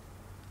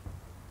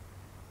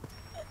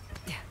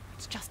 Yeah,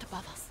 it's just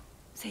above us.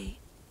 See,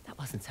 that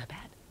wasn't so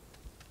bad.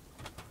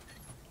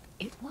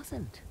 It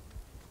wasn't.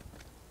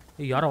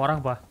 யாரோ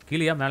வராங்கப்பா.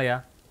 கீழேயா மேலையா?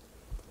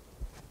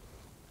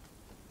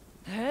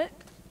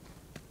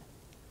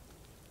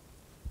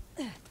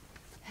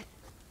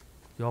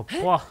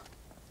 யப்பா,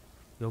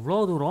 எவ்வளோ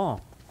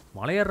தூரம்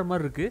மலையேற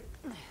மாதிரி இருக்கு.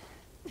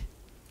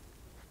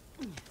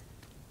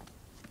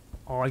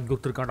 இங்கே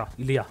ஒருத்தருக்காண்டா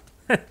இல்லையா?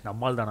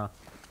 நம்மால் தானா?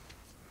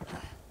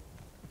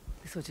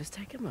 This will just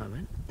take a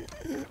moment.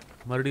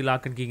 மறுபடியும்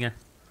லாக் அன்கிங்க.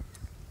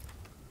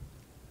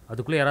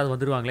 அதுக்குள்ளே யாராவது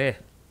வந்துடுவாங்களே.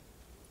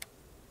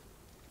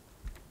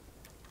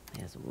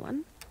 There's one.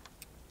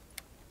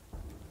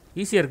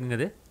 ஈஸியாக இருக்குங்க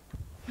அது.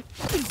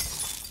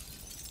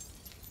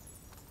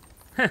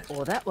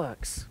 Oh, that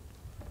works.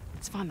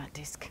 Let's find that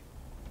disc.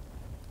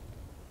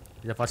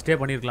 இதை ஃபஸ்ட்டே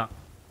பண்ணியிருக்கலாம்.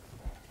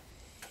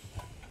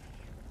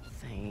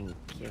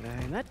 Thank you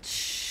very much.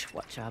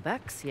 Watch our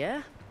backs, yeah?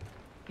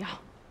 Yeah.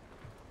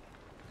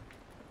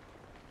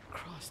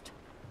 Christ.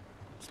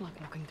 It's like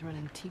walking through an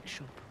antique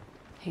shop.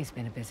 He's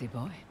been a busy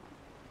boy.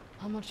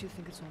 How much do you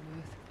think it's all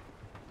worth?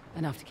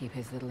 Enough to keep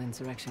his little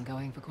insurrection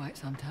going for quite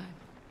some time.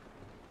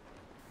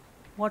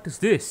 What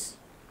is this?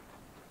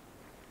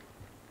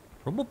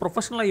 ரொம்ப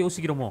ப்ரொஃபஷ்னலாக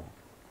யோசிக்கிறோமோ?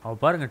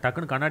 அவள் பாருங்க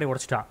டக்குன்னு கண்ணாடி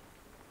உடச்சிட்டா.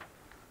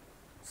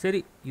 சரி,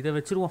 இதை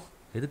வச்சுருவோம்.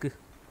 எதுக்கு?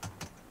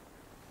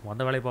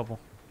 வந்த வேலையை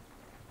பார்ப்போம்.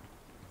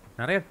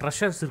 நிறைய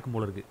ட்ரெஷர்ஸ் இருக்கும்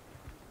போல இருக்கு.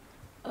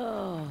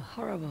 Oh,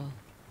 horrible.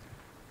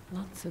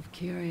 Lots of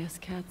curious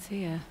cats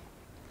here.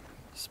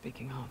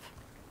 Speaking of.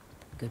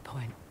 Good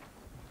point.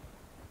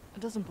 It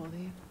doesn't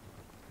bother you.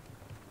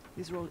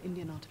 These are all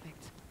Indian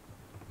artifacts.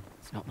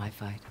 It's not my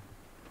fight.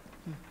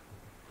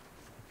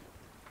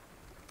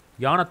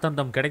 யானை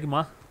தந்தம்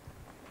கிடைக்குமா?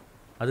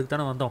 அதுக்கு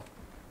தானே வந்தோம்.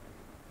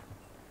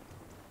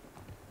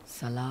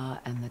 Salah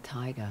and the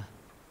tiger.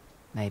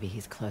 Maybe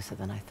he's closer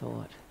than I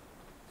thought.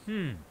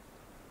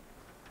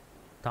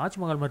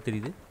 Taj Mahal மாதிரி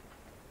தெரியுது.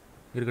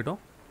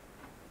 இருக்கட்டும்.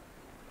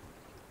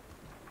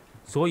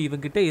 So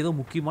இவங்கிட்ட ஏதோ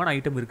முக்கியமான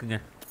ஐட்டம் இருக்குங்க.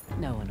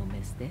 No one will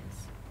miss this.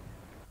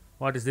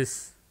 What is this?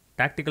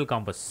 Tactical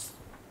compass.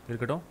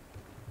 இருக்கட்டும்.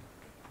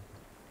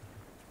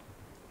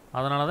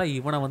 அதனால தான்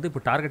இவனை வந்து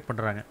இப்போ டார்கெட்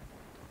பண்ணுறாங்க.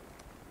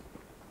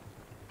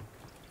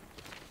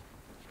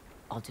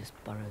 I'll just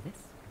borrow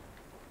this.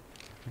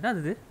 என்னது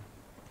இது?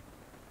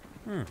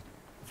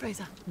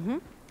 Fraser.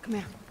 Come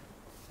here.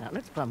 That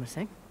looks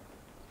promising.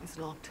 It's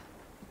locked.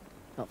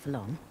 Not for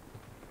long.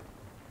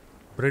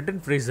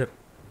 Brendan Fraser.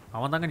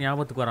 அவன் தாங்க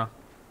ஞாபகத்துக்கு வரான்.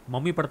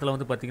 மம்மி படத்தில்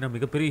வந்து பார்த்தீங்கன்னா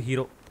மிகப்பெரிய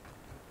ஹீரோ.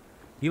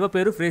 இவ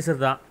பேர்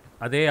ஃப்ரேசர் தான்.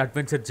 அதே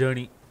adventure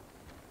journey.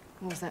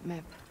 What was that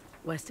map?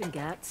 Western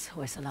Ghats,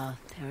 Hoysala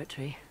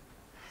territory.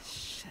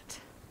 Shit.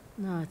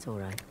 No, it's all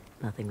right.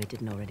 Nothing we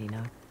didn't already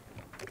know.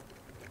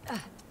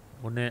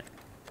 ஒன்று,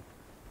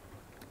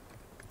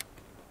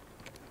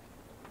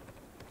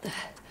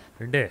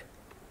 ரெண்டு.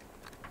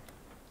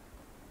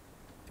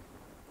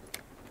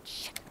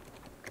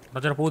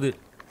 நச்சன போகுது.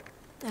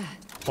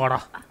 பாடா.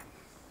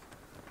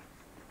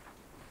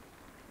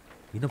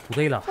 இன்னும்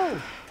புதையலா?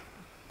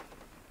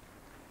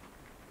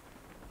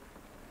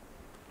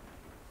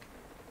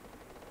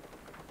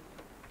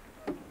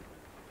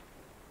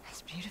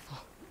 That's beautiful.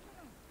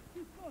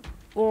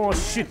 Oh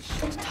shit.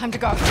 It's time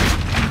to go.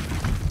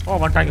 Oh,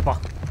 வந்துட்டாங்கப்பா.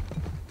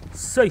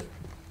 Psi.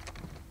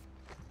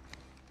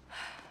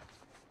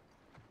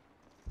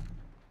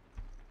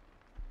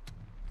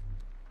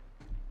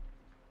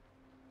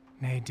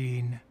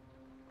 Nadine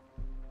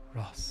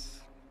Ross.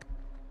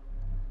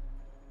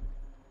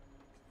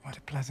 What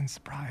a pleasant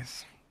surprise.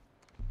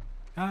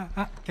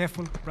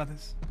 Careful,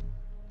 brothers.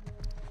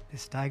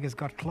 This tiger's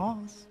got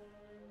claws.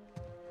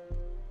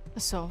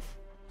 A solve.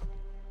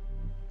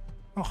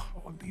 Oh,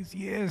 all these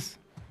years.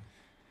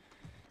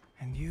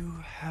 And you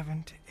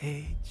haven't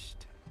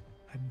aged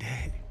a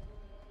day.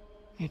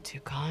 You're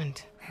too kind.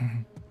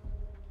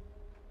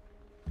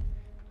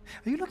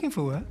 Are you looking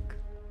for work?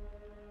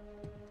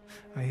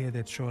 I hear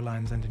that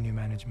Shoreline's under new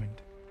management.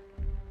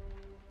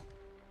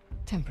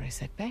 Temporary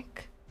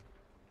setback.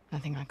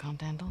 Nothing I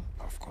can't handle.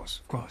 Of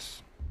course.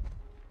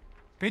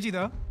 Pidgey,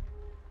 though.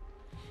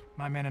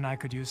 My men and I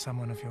could use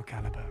someone of your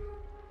caliber.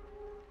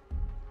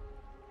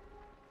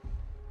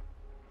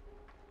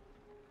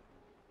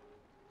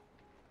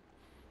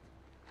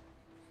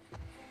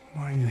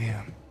 Why are you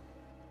here?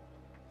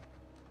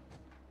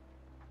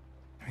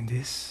 I mean,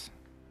 this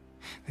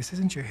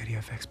isn't your area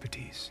of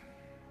expertise.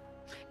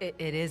 It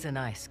is a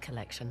nice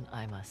collection,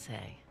 I must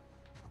say.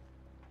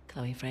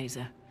 Chloe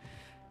Fraser,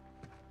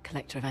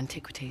 collector of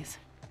antiquities.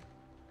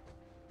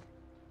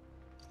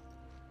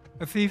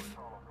 A thief?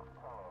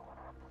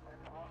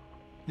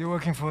 You're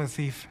working for a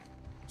thief.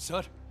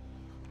 Sir,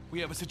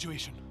 we have a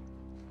situation.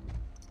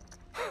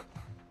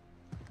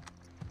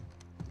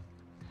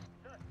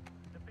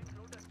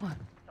 What?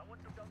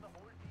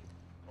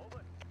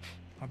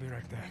 I'll be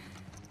right there.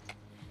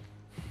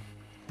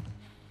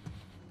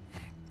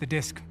 The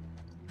disc.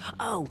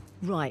 Oh,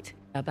 right.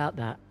 About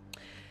that.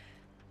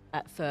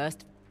 At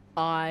first,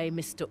 I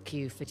mistook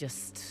you for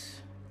just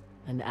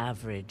an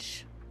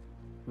average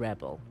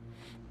rebel.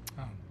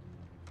 Oh.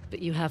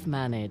 But you have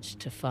managed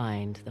to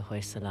find the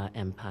Hoysala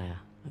Empire.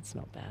 That's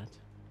not bad.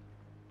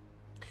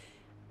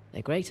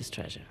 Their greatest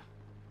treasure,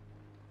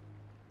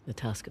 the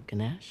Tusk of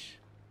Ganesh.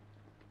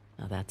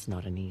 Now that's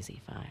not an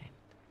easy find.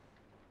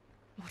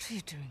 What are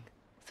you doing?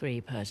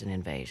 3 Persian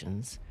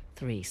invasions,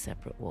 3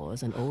 separate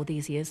wars, and all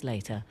these years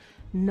later,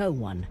 no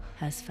one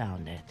has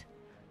found it.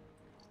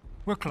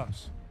 We're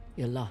close.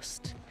 You're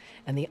lost.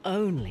 And the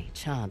only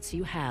chance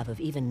you have of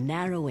even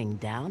narrowing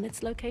down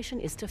its location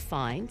is to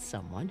find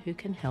someone who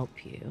can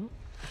help you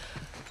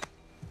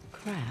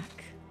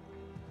crack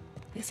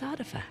this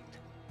artifact.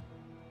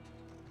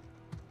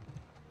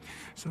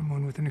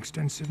 Someone with an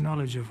extensive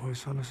knowledge of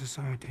Hoysala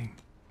society.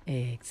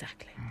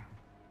 Exactly.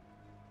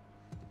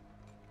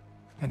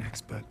 An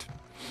expert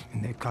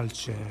in their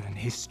culture and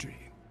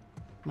history.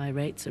 My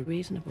rates are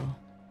reasonable.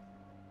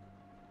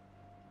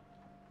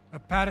 A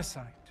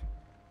parasite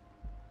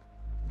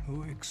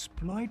who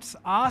exploits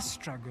our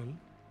struggle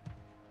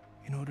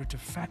in order to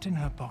fatten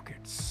her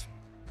pockets.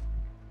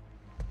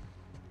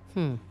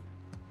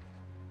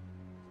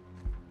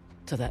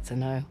 So that's a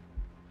no?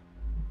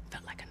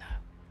 Felt like a no.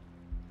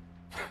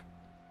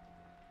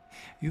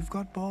 You've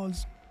got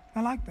balls.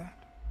 I like that.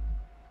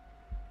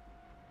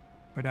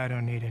 But I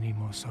don't need any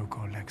more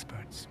so-called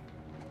experts.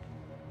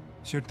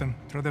 Shoot them.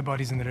 Throw their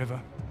bodies in the river.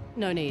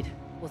 No need.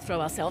 We'll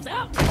throw ourselves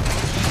out.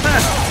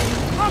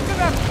 After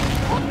them!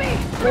 On me!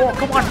 Oh,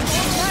 come on!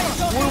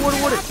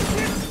 What?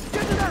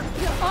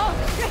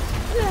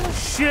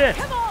 Shit!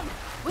 Come on!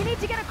 We need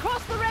to get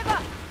across the river!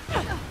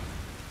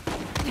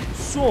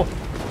 So,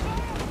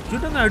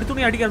 என்னங்க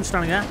அடுத்துனே அடிக்க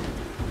ஆரம்பிச்சிட்டானுங்க.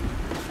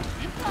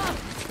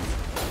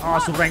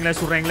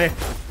 சுடுறாங்களே.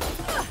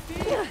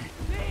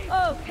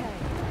 Okay.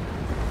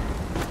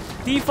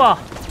 தீஃபா.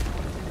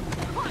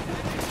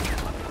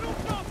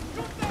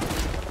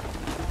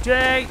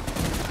 Jai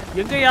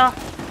எங்கயா?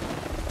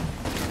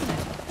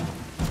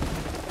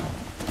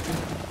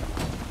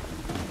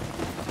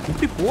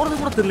 இப்படி போறது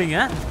கூட தெரியலங்க.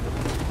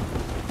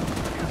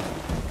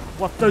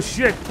 What the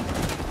shit?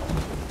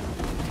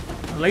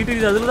 Light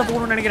இது அதுல தான்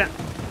போகணும்னு நினைக்கிறேன்.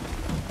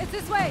 It's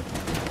this way.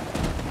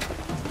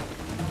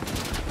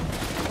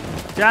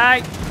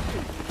 Jai.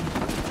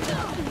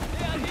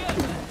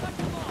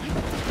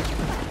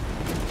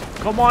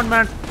 Come on,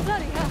 man.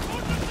 Bloody hell.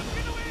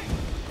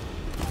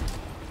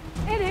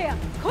 In here,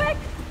 quick!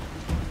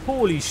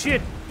 Holy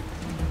shit.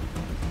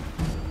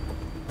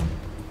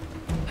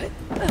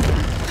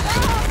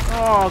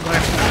 Oh,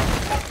 God.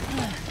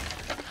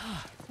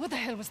 What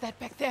the hell was that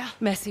back there?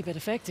 Messy but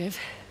effective.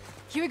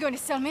 You were going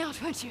to sell me out,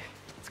 weren't you?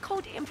 It's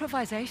called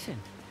improvisation.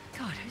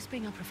 God, who's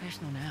being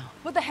unprofessional now?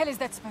 What the hell is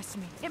that supposed to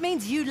mean? It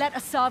means you let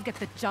Asav get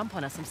the jump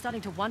on us. I'm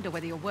starting to wonder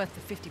whether you're worth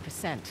the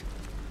 50%.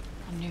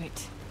 I knew it.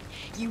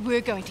 You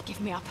were going to give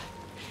me up.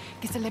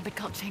 Guess a leopard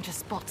can't change her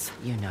spots.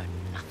 You know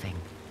nothing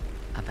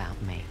about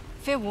me.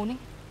 Fair warning.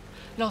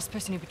 Last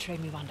person who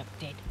betrayed me wound up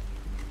dead.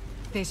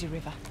 There's your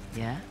river.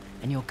 Yeah?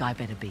 And your guy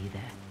better be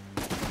there.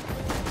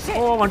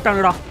 Oh,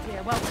 வந்துட்டாங்கடா.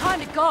 Yeah, well, time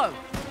to go.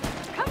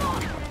 Come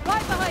on,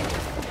 right behind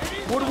us.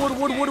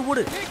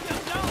 ஓடு.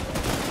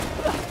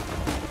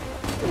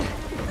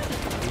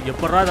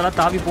 எப்பறா இதெல்லாம்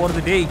தாவி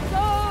போறது டேய்.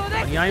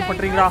 நியாயம்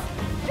பண்றீங்கடா.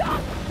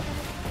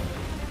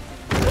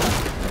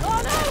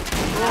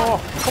 Oh,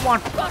 come on.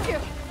 Got you.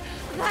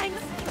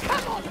 Thanks.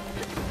 Come on.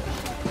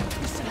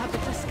 You still have the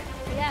tusk.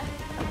 Yeah,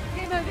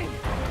 keep moving.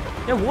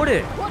 ஏய் ஓடு.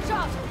 Watch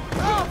out.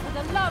 Oh, for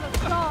the love of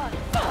God.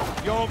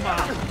 Yo,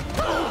 man.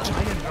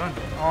 Try and run.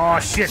 Oh,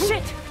 shit.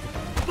 Shit.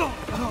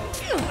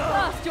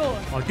 Last door.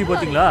 அடி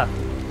பாத்தீங்களா?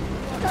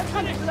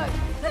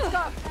 Let's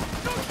go.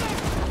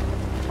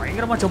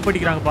 பயங்கரமா jump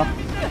அடிக்கறாங்கப்பா.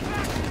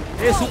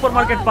 ஏய் super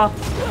market பா.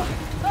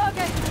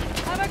 Okay,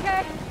 I'm okay.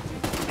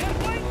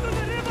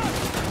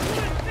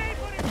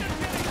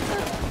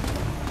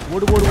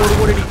 ஓடு ஓடு ஓடு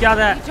ஓடு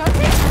நிக்காத.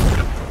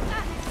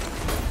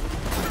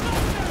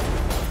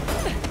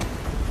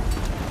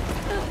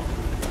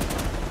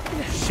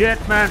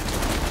 Shit man.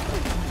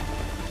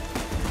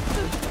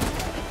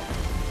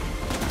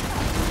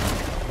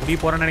 முடி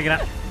போறேன்னு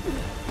நினைக்கிறேன்.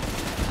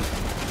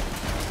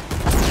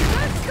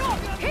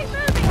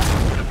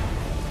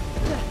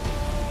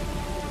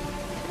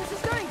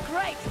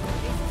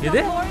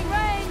 எது?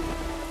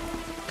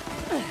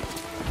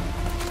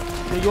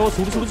 ஐயோ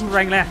சுடு சுடு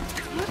சுடுறாங்களே.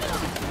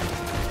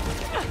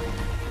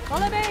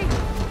 Follow me.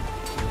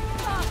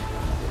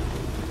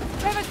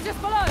 River's just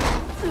below.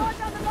 Slide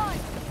down the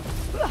line.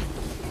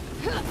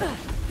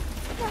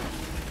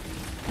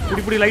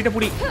 புடி புடி லைட்ட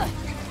புடி.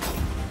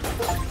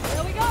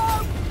 Here we go.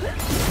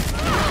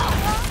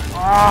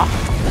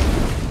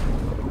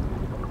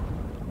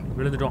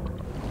 விழுந்துட்டோம்.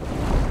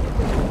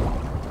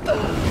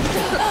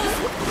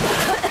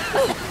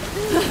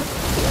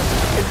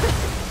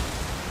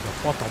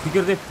 அப்பா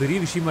தப்பிக்கிறதே பெரிய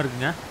விஷயமா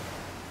இருக்குங்க.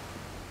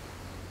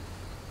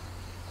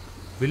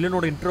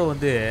 வில்லனோட இன்ட்ரோ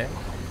வந்து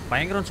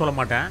பயங்கரம் சொல்ல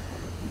மாட்டேன்,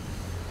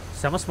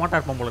 செம ஸ்மார்ட்டாக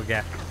இருப்பான் போல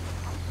இருக்கே.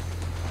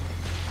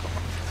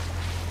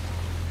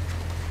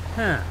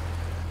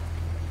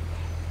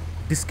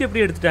 டிஸ்க்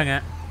எப்படி எடுத்துட்டாங்க,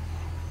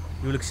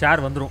 இவளுக்கு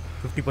ஷேர் வந்துடும்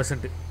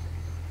 50%.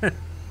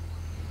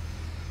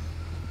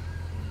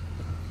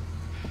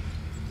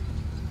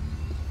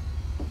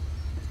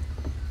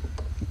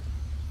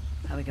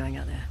 How are we going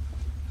out there?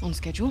 On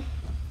schedule.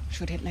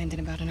 Should hit land in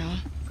about an hour.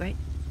 Great.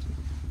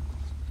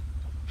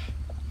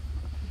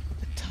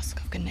 The Tusk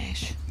of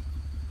Ganesh.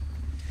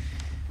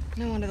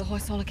 No wonder the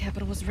Hoysala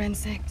capital was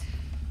ransacked.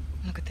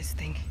 Look at this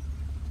thing.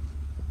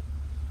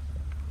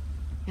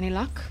 Any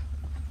luck?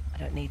 I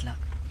don't need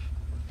luck.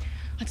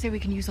 I'd say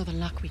we can use all the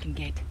luck we can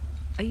get.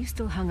 Are you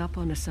still hung up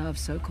on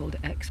Asav's so-called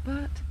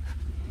expert?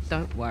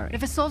 Don't worry.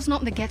 If Asav's not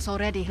in the Gets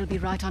already, he'll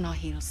be right on our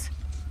heels.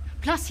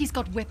 Plus, he's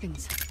got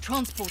weapons,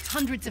 transport,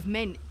 hundreds of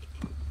men.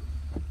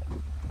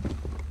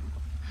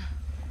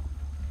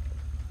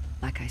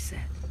 Like I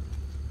said,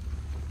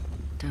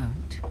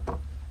 don't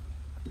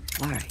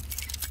worry.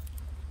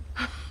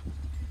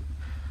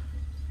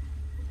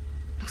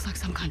 Looks like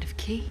some kind of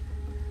key.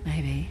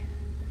 Maybe.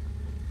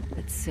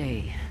 Let's see.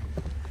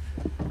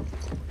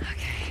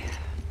 Okay.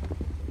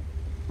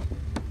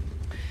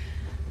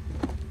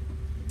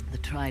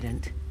 The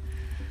trident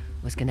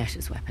was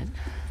Ganesh's weapon.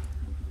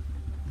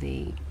 The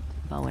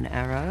bow and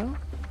arrow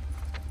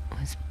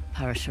was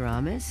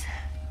Parashurama's.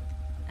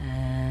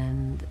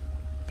 And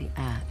the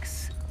axe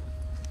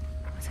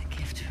was a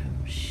gift from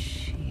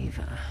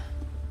Shiva.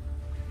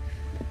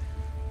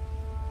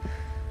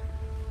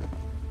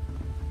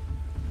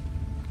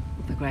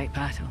 The great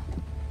battle.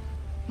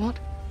 What?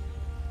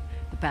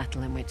 The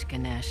battle in which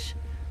Ganesh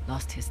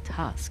lost his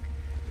tusk.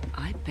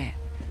 I bet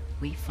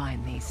we find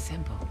these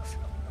symbols.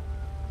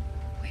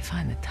 We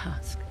find the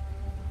tusk.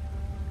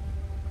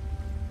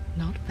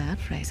 Not bad,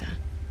 Fraser.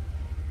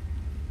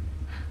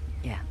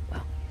 Yeah,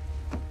 well.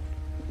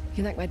 You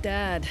can thank my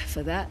dad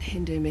for that.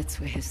 Hindu myths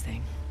were his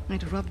thing.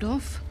 It rubbed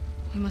off.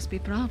 We must be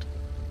proud.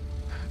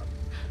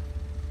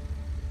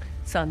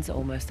 Sun's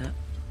almost up.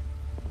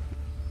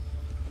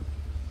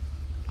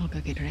 I'll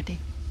go get ready.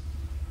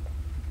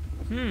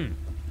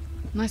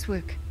 Nice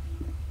work.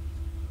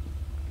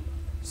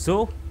 So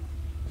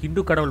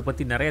Hindu கடவுள்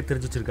பற்றி நிறைய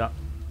தெரிஞ்சு வச்சிருக்கா.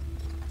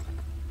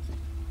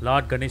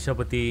 Lord Ganesha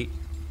பற்றி,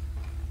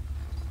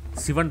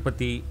 சிவன்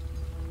பற்றி,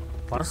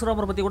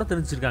 பரசுராமரை பற்றி கூட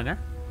தெரிஞ்சிருக்காங்க.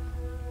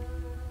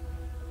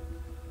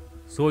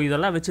 So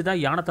இதெல்லாம் வச்சு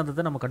தான் யானை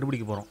தந்தத்தை நம்ம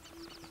கண்டுபிடிக்க போகிறோம்.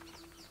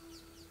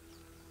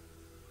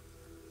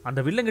 அந்த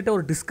வில்லங்கிட்ட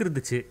ஒரு டிஸ்க்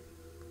இருந்துச்சு,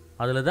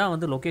 அதில் தான்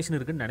வந்து லொக்கேஷன்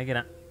இருக்குன்னு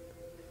நினைக்கிறேன்.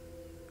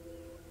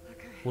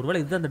 ஒருவேளை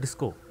இதுதான் அந்த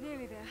disco.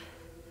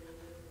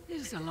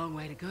 This is a long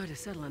way to go to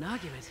settle an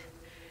argument.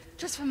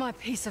 Just for my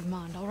peace of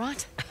mind, all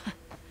right?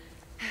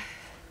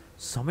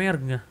 செமையாக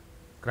இருக்குங்க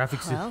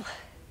graphics. Well,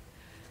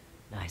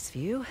 nice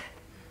view.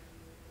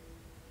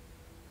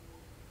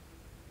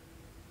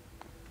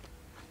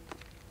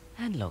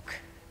 And look.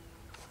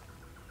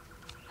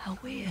 How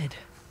weird.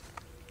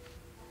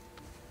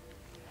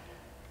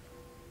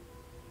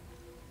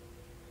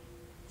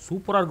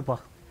 சூப்பராக இருக்குப்பா.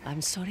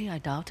 I'm sorry I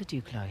doubted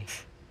you, Chloe.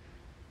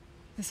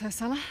 This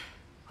Hoysala?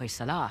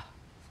 Hoysala.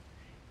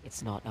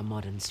 It's not a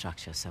modern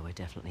structure, so we're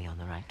definitely on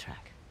the right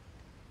track.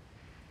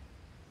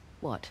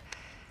 What?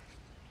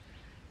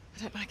 I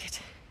don't like it.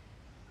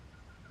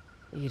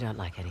 You don't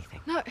like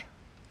anything. No.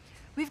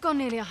 We've gone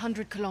nearly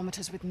 100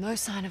 kilometers with no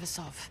sign of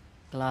Asav.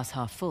 Glass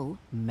half full,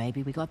 maybe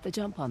we got the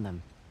jump on them.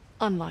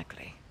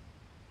 Unlikely.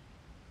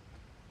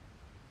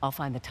 I'll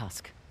find the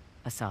tusk.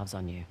 Asav's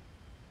on you.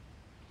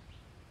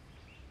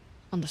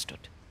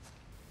 Understood.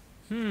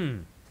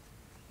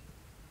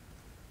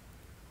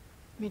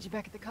 Meet you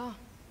back at the car.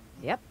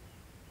 Yep.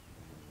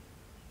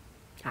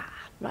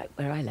 Right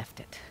where I left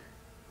it.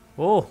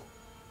 O,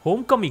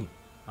 home coming.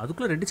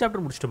 அதுக்குள்ளே 2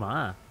 chapter முடிச்சிட்டோமா?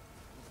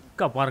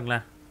 அக்கா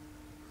பாருங்களேன்,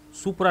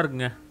 சூப்பராக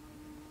இருக்குங்க.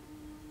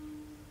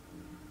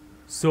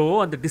 So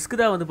அந்த disk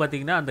தான் வந்து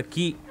பார்த்தீங்கன்னா அந்த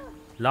கீ,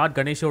 லார்ட்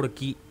கணேஷோட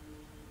கீ.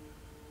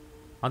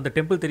 அந்த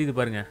டெம்பிள் தெரியுது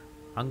பாருங்க,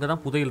 அங்கே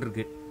தான் புதையல்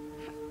இருக்குது.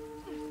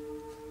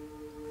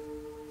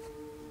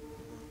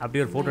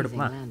 அப்படியே ஒரு ஃபோட்டோ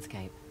எடுப்போமா?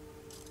 landscape.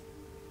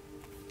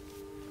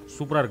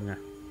 சூப்பராக இருக்குங்க.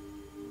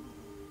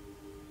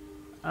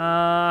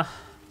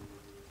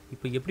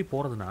 இப்போ எப்படி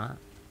போகிறதுனா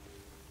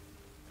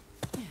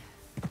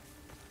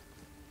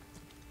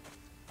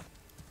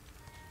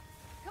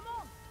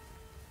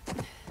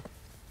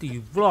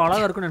இவ்வளோ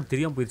அழகாக இருக்குன்னு எனக்கு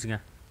தெரியாமல் போயிடுச்சுங்க.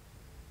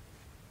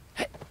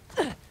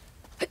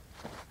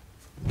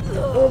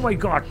 ஓ மை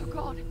காட்,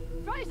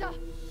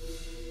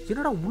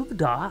 என்னடா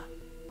உழுதுடா?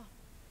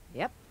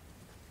 Yep.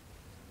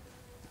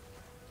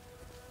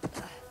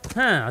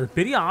 அது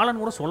பெரிய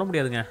ஆளன்னு கூட சொல்ல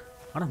முடியாதுங்க.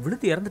 ஆனால்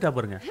விழுத்து இறந்துட்டா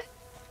பாருங்க.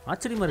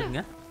 ஆச்சரியமா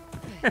இருக்குங்க.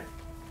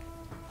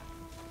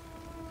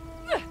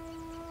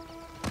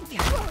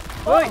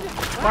 ஓய்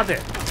பாத்து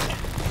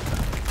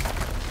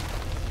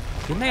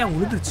என்னையா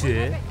உழுதுச்சு?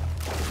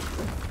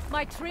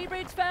 My tree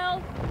bridge fell.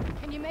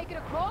 Can you make it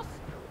across?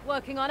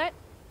 Working on it.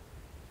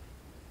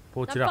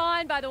 போச்சுடா. I'm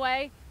fine, by the way.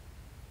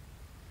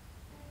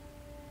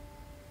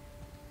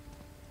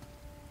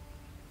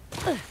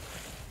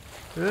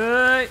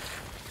 ஏய்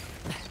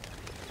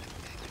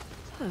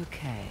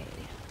Okay.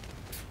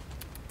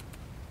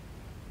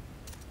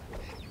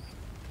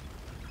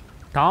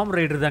 டாம்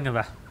ரைடர் தாங்க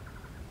வே.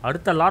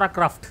 அடுத்த லாரா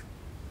கிராஃப்ட்.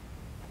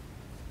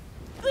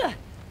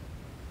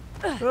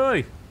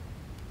 ஏய்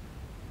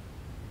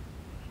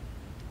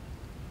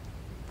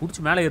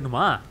புடிச்சு மேலே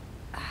ஏறணுமா?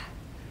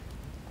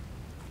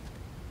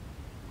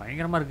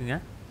 பயங்கரமா இருக்குங்க.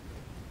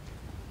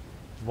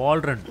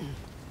 வால்ரன்.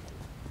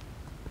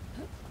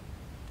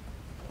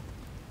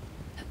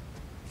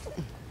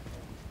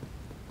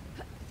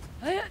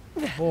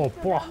 Oh,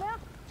 boy.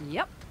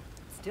 Yep.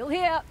 Still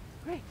here.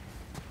 Great.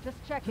 Just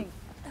checking.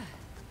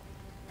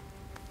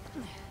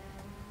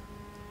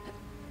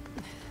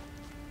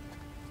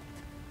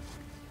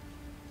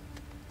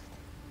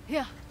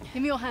 Here,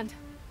 give me your hand.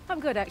 I'm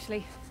good,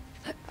 actually.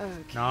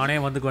 Okay. நானே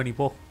வந்துக்குவேன் நீ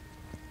போ.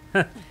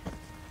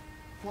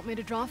 Want me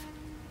to drive?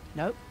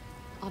 Nope.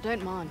 I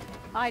don't mind.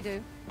 I do.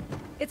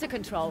 It's a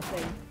control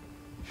thing.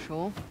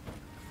 Sure.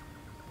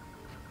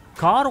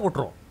 Car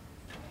ஓட்டுறோம்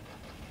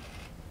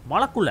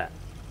மலைக்குள்ள.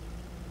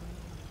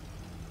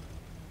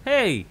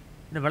 Hey,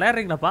 என்ன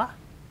விளையாடுறீங்களாப்பா?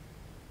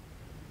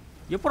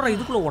 எப்படா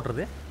இதுக்குள்ள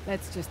ஓட்டுறது?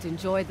 Let's just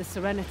enjoy the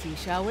serenity,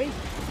 shall we?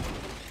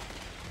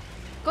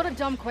 Got a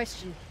dumb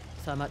question.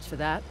 So much for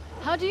that.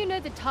 How do you know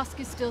the Tusk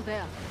is still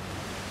there?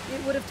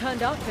 It would have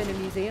turned up in a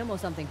museum or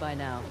something by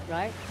now,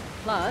 right?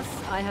 Plus,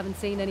 I haven't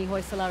seen any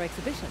Hoysala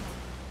exhibitions.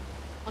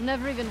 I've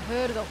never even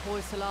heard of the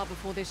Hoysala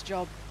before this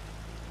job.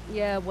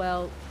 Yeah,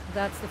 well,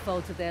 that's the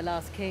fault of their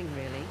last king,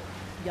 really.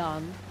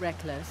 Young,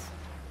 reckless,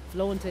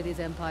 flaunted his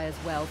empire's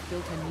wealth,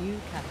 built a new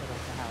capital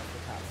to house the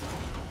Tusk,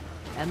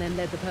 and then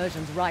led the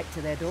Persians right to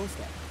their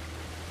doorstep.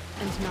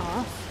 And now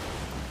us.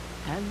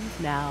 And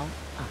now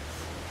us.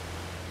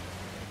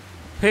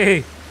 Hey,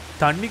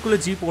 தண்ணிக்குள்ள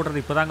jeep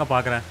ஓட்டுறது இப்போதாங்க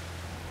பார்க்குறேன்.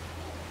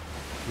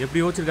 எப்படி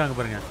யோசிச்சிருக்காங்க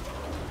பாருங்க.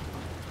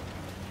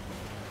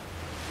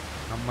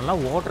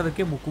 நம்மெல்லாம்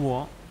ஓட்டுறதுக்கே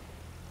முக்குவோம்.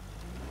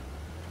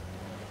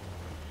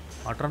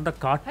 அடர்ந்த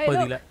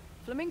காட்பகுதியில்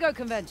Flamingo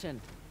convention.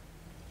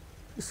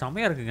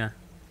 செமையா இருக்குங்க.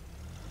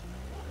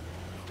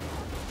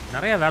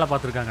 நிறைய வேலை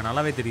பார்த்துருக்காங்க,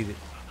 நல்லாவே தெரியுது.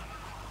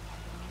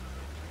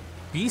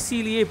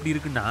 பிசிலேயே இப்படி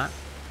இருக்குன்னா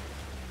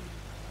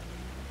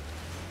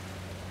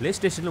பிளே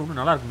ஸ்டேஷனில்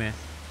இன்னும் நல்லா இருக்குமே.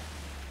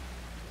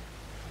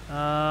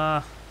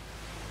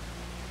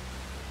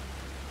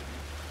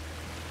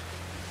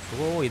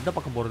 ஓ, எந்த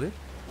பக்கம் போகிறது?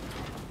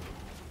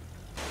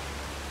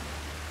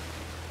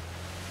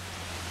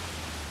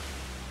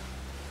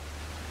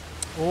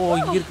 ஓ,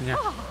 இங்கே இருக்குங்க.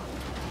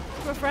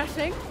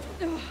 Refreshing.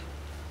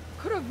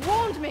 Could have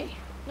warned me.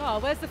 Oh,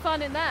 where's the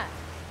fun in that?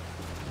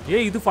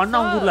 ஏய், இது ஃபன்னா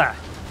உங்க ஊர்ல?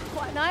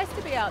 Quite nice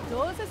to be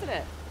outdoors, isn't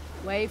it?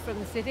 Away from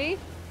the city.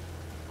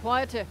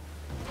 Quieter.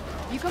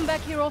 You come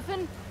back here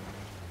often?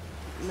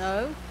 No,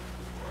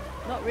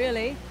 not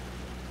really.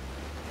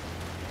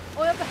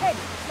 Oi, up ahead.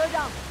 Slow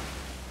down.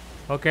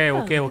 Okay,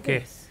 okay, Oh, look at okay.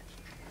 this.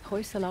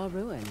 Hoysala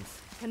ruins.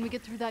 Can we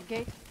get through that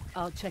gate?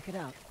 I'll check it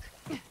out.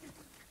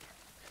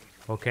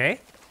 Okay,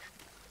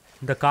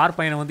 இந்த car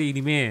பையனை வந்து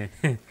இனிமே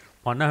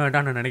பண்ண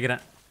வேண்டாம்னு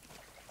நினைக்கிறேன்.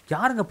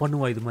 யாருங்க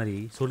பண்ணுவா இது மாதிரி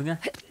சொல்லுங்க?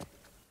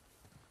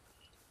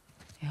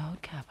 The old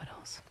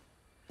capitals.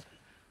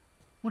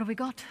 What have we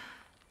got?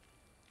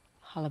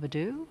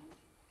 Halabadu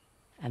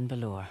and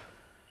Balur.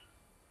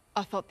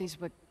 I thought these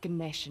were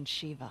Ganesh and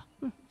Shiva.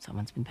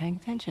 Someone's been paying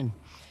attention.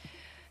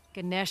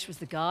 Ganesh was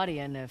the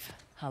guardian of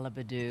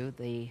Halabadu,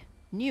 the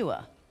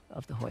newer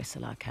of the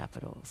Hoysala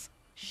capitals.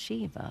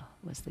 Shiva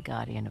was the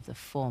guardian of the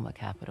former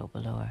capital,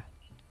 Balur.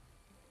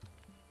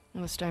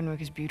 Well, the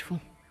stonework is beautiful.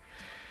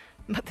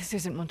 But this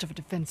isn't much of a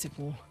defensive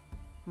wall.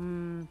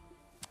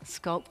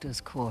 Sculptor's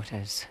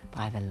quarters,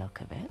 by the look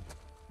of it.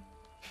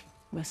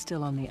 We're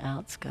still on the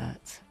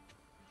outskirts.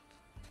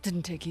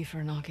 Didn't take you for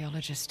an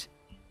archaeologist.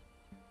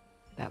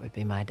 That would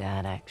be my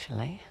dad,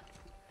 actually.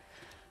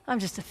 I'm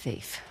just a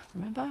thief,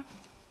 remember?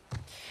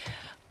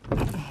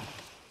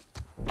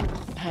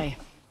 Hey,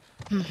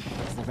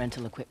 is the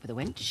rental equipped with a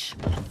winch?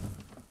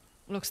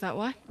 Looks that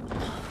way.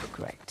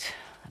 Great.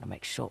 That'll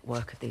make short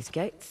work of these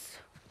gates.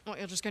 What,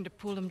 you're just going to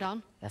pull them down?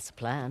 That's the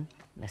plan,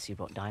 unless you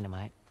brought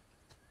dynamite.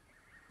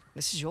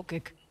 This is your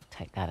gig.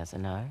 Take that as a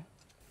no.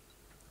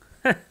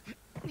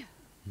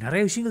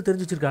 நிறைய விஷயங்கள்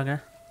தெரிஞ்சு வச்சிருக்காங்க.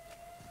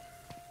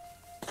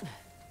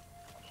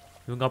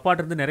 இவங்க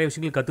அப்பாட்ட இருந்து நிறைய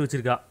விஷயங்கள் கற்று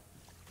வச்சிருக்கா.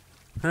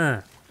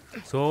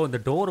 ஸோ இந்த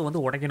டோரை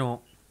வந்து உடைக்கணும்.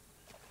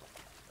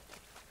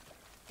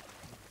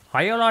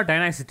 ஹயோலா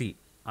டைனாசிட்டி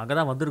அங்கே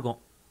தான் வந்திருக்கோம்.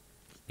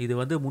 இது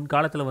வந்து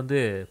முன்காலத்தில் வந்து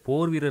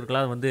போர்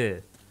வீரர்களாக வந்து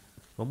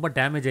ரொம்ப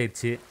டேமேஜ்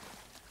ஆயிடுச்சு.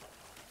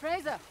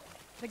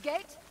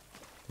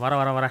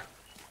 வர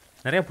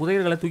நிறைய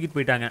புதையல்களை தூக்கிட்டு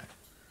போயிட்டாங்க.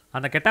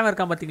 அந்த கெட்டவன்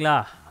இருக்கான் பார்த்தீங்களா,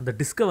 அந்த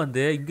டிஸ்கை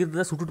வந்து இங்கேருந்து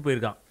தான் சுட்டுட்டு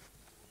போயிருக்கான்.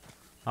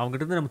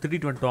 அவங்ககிட்ட இருந்து நம்ம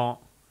திருடிட்டு வந்துட்டோம்.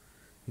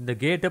 இந்த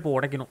கேட்டை இப்போ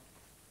உடைக்கணும்.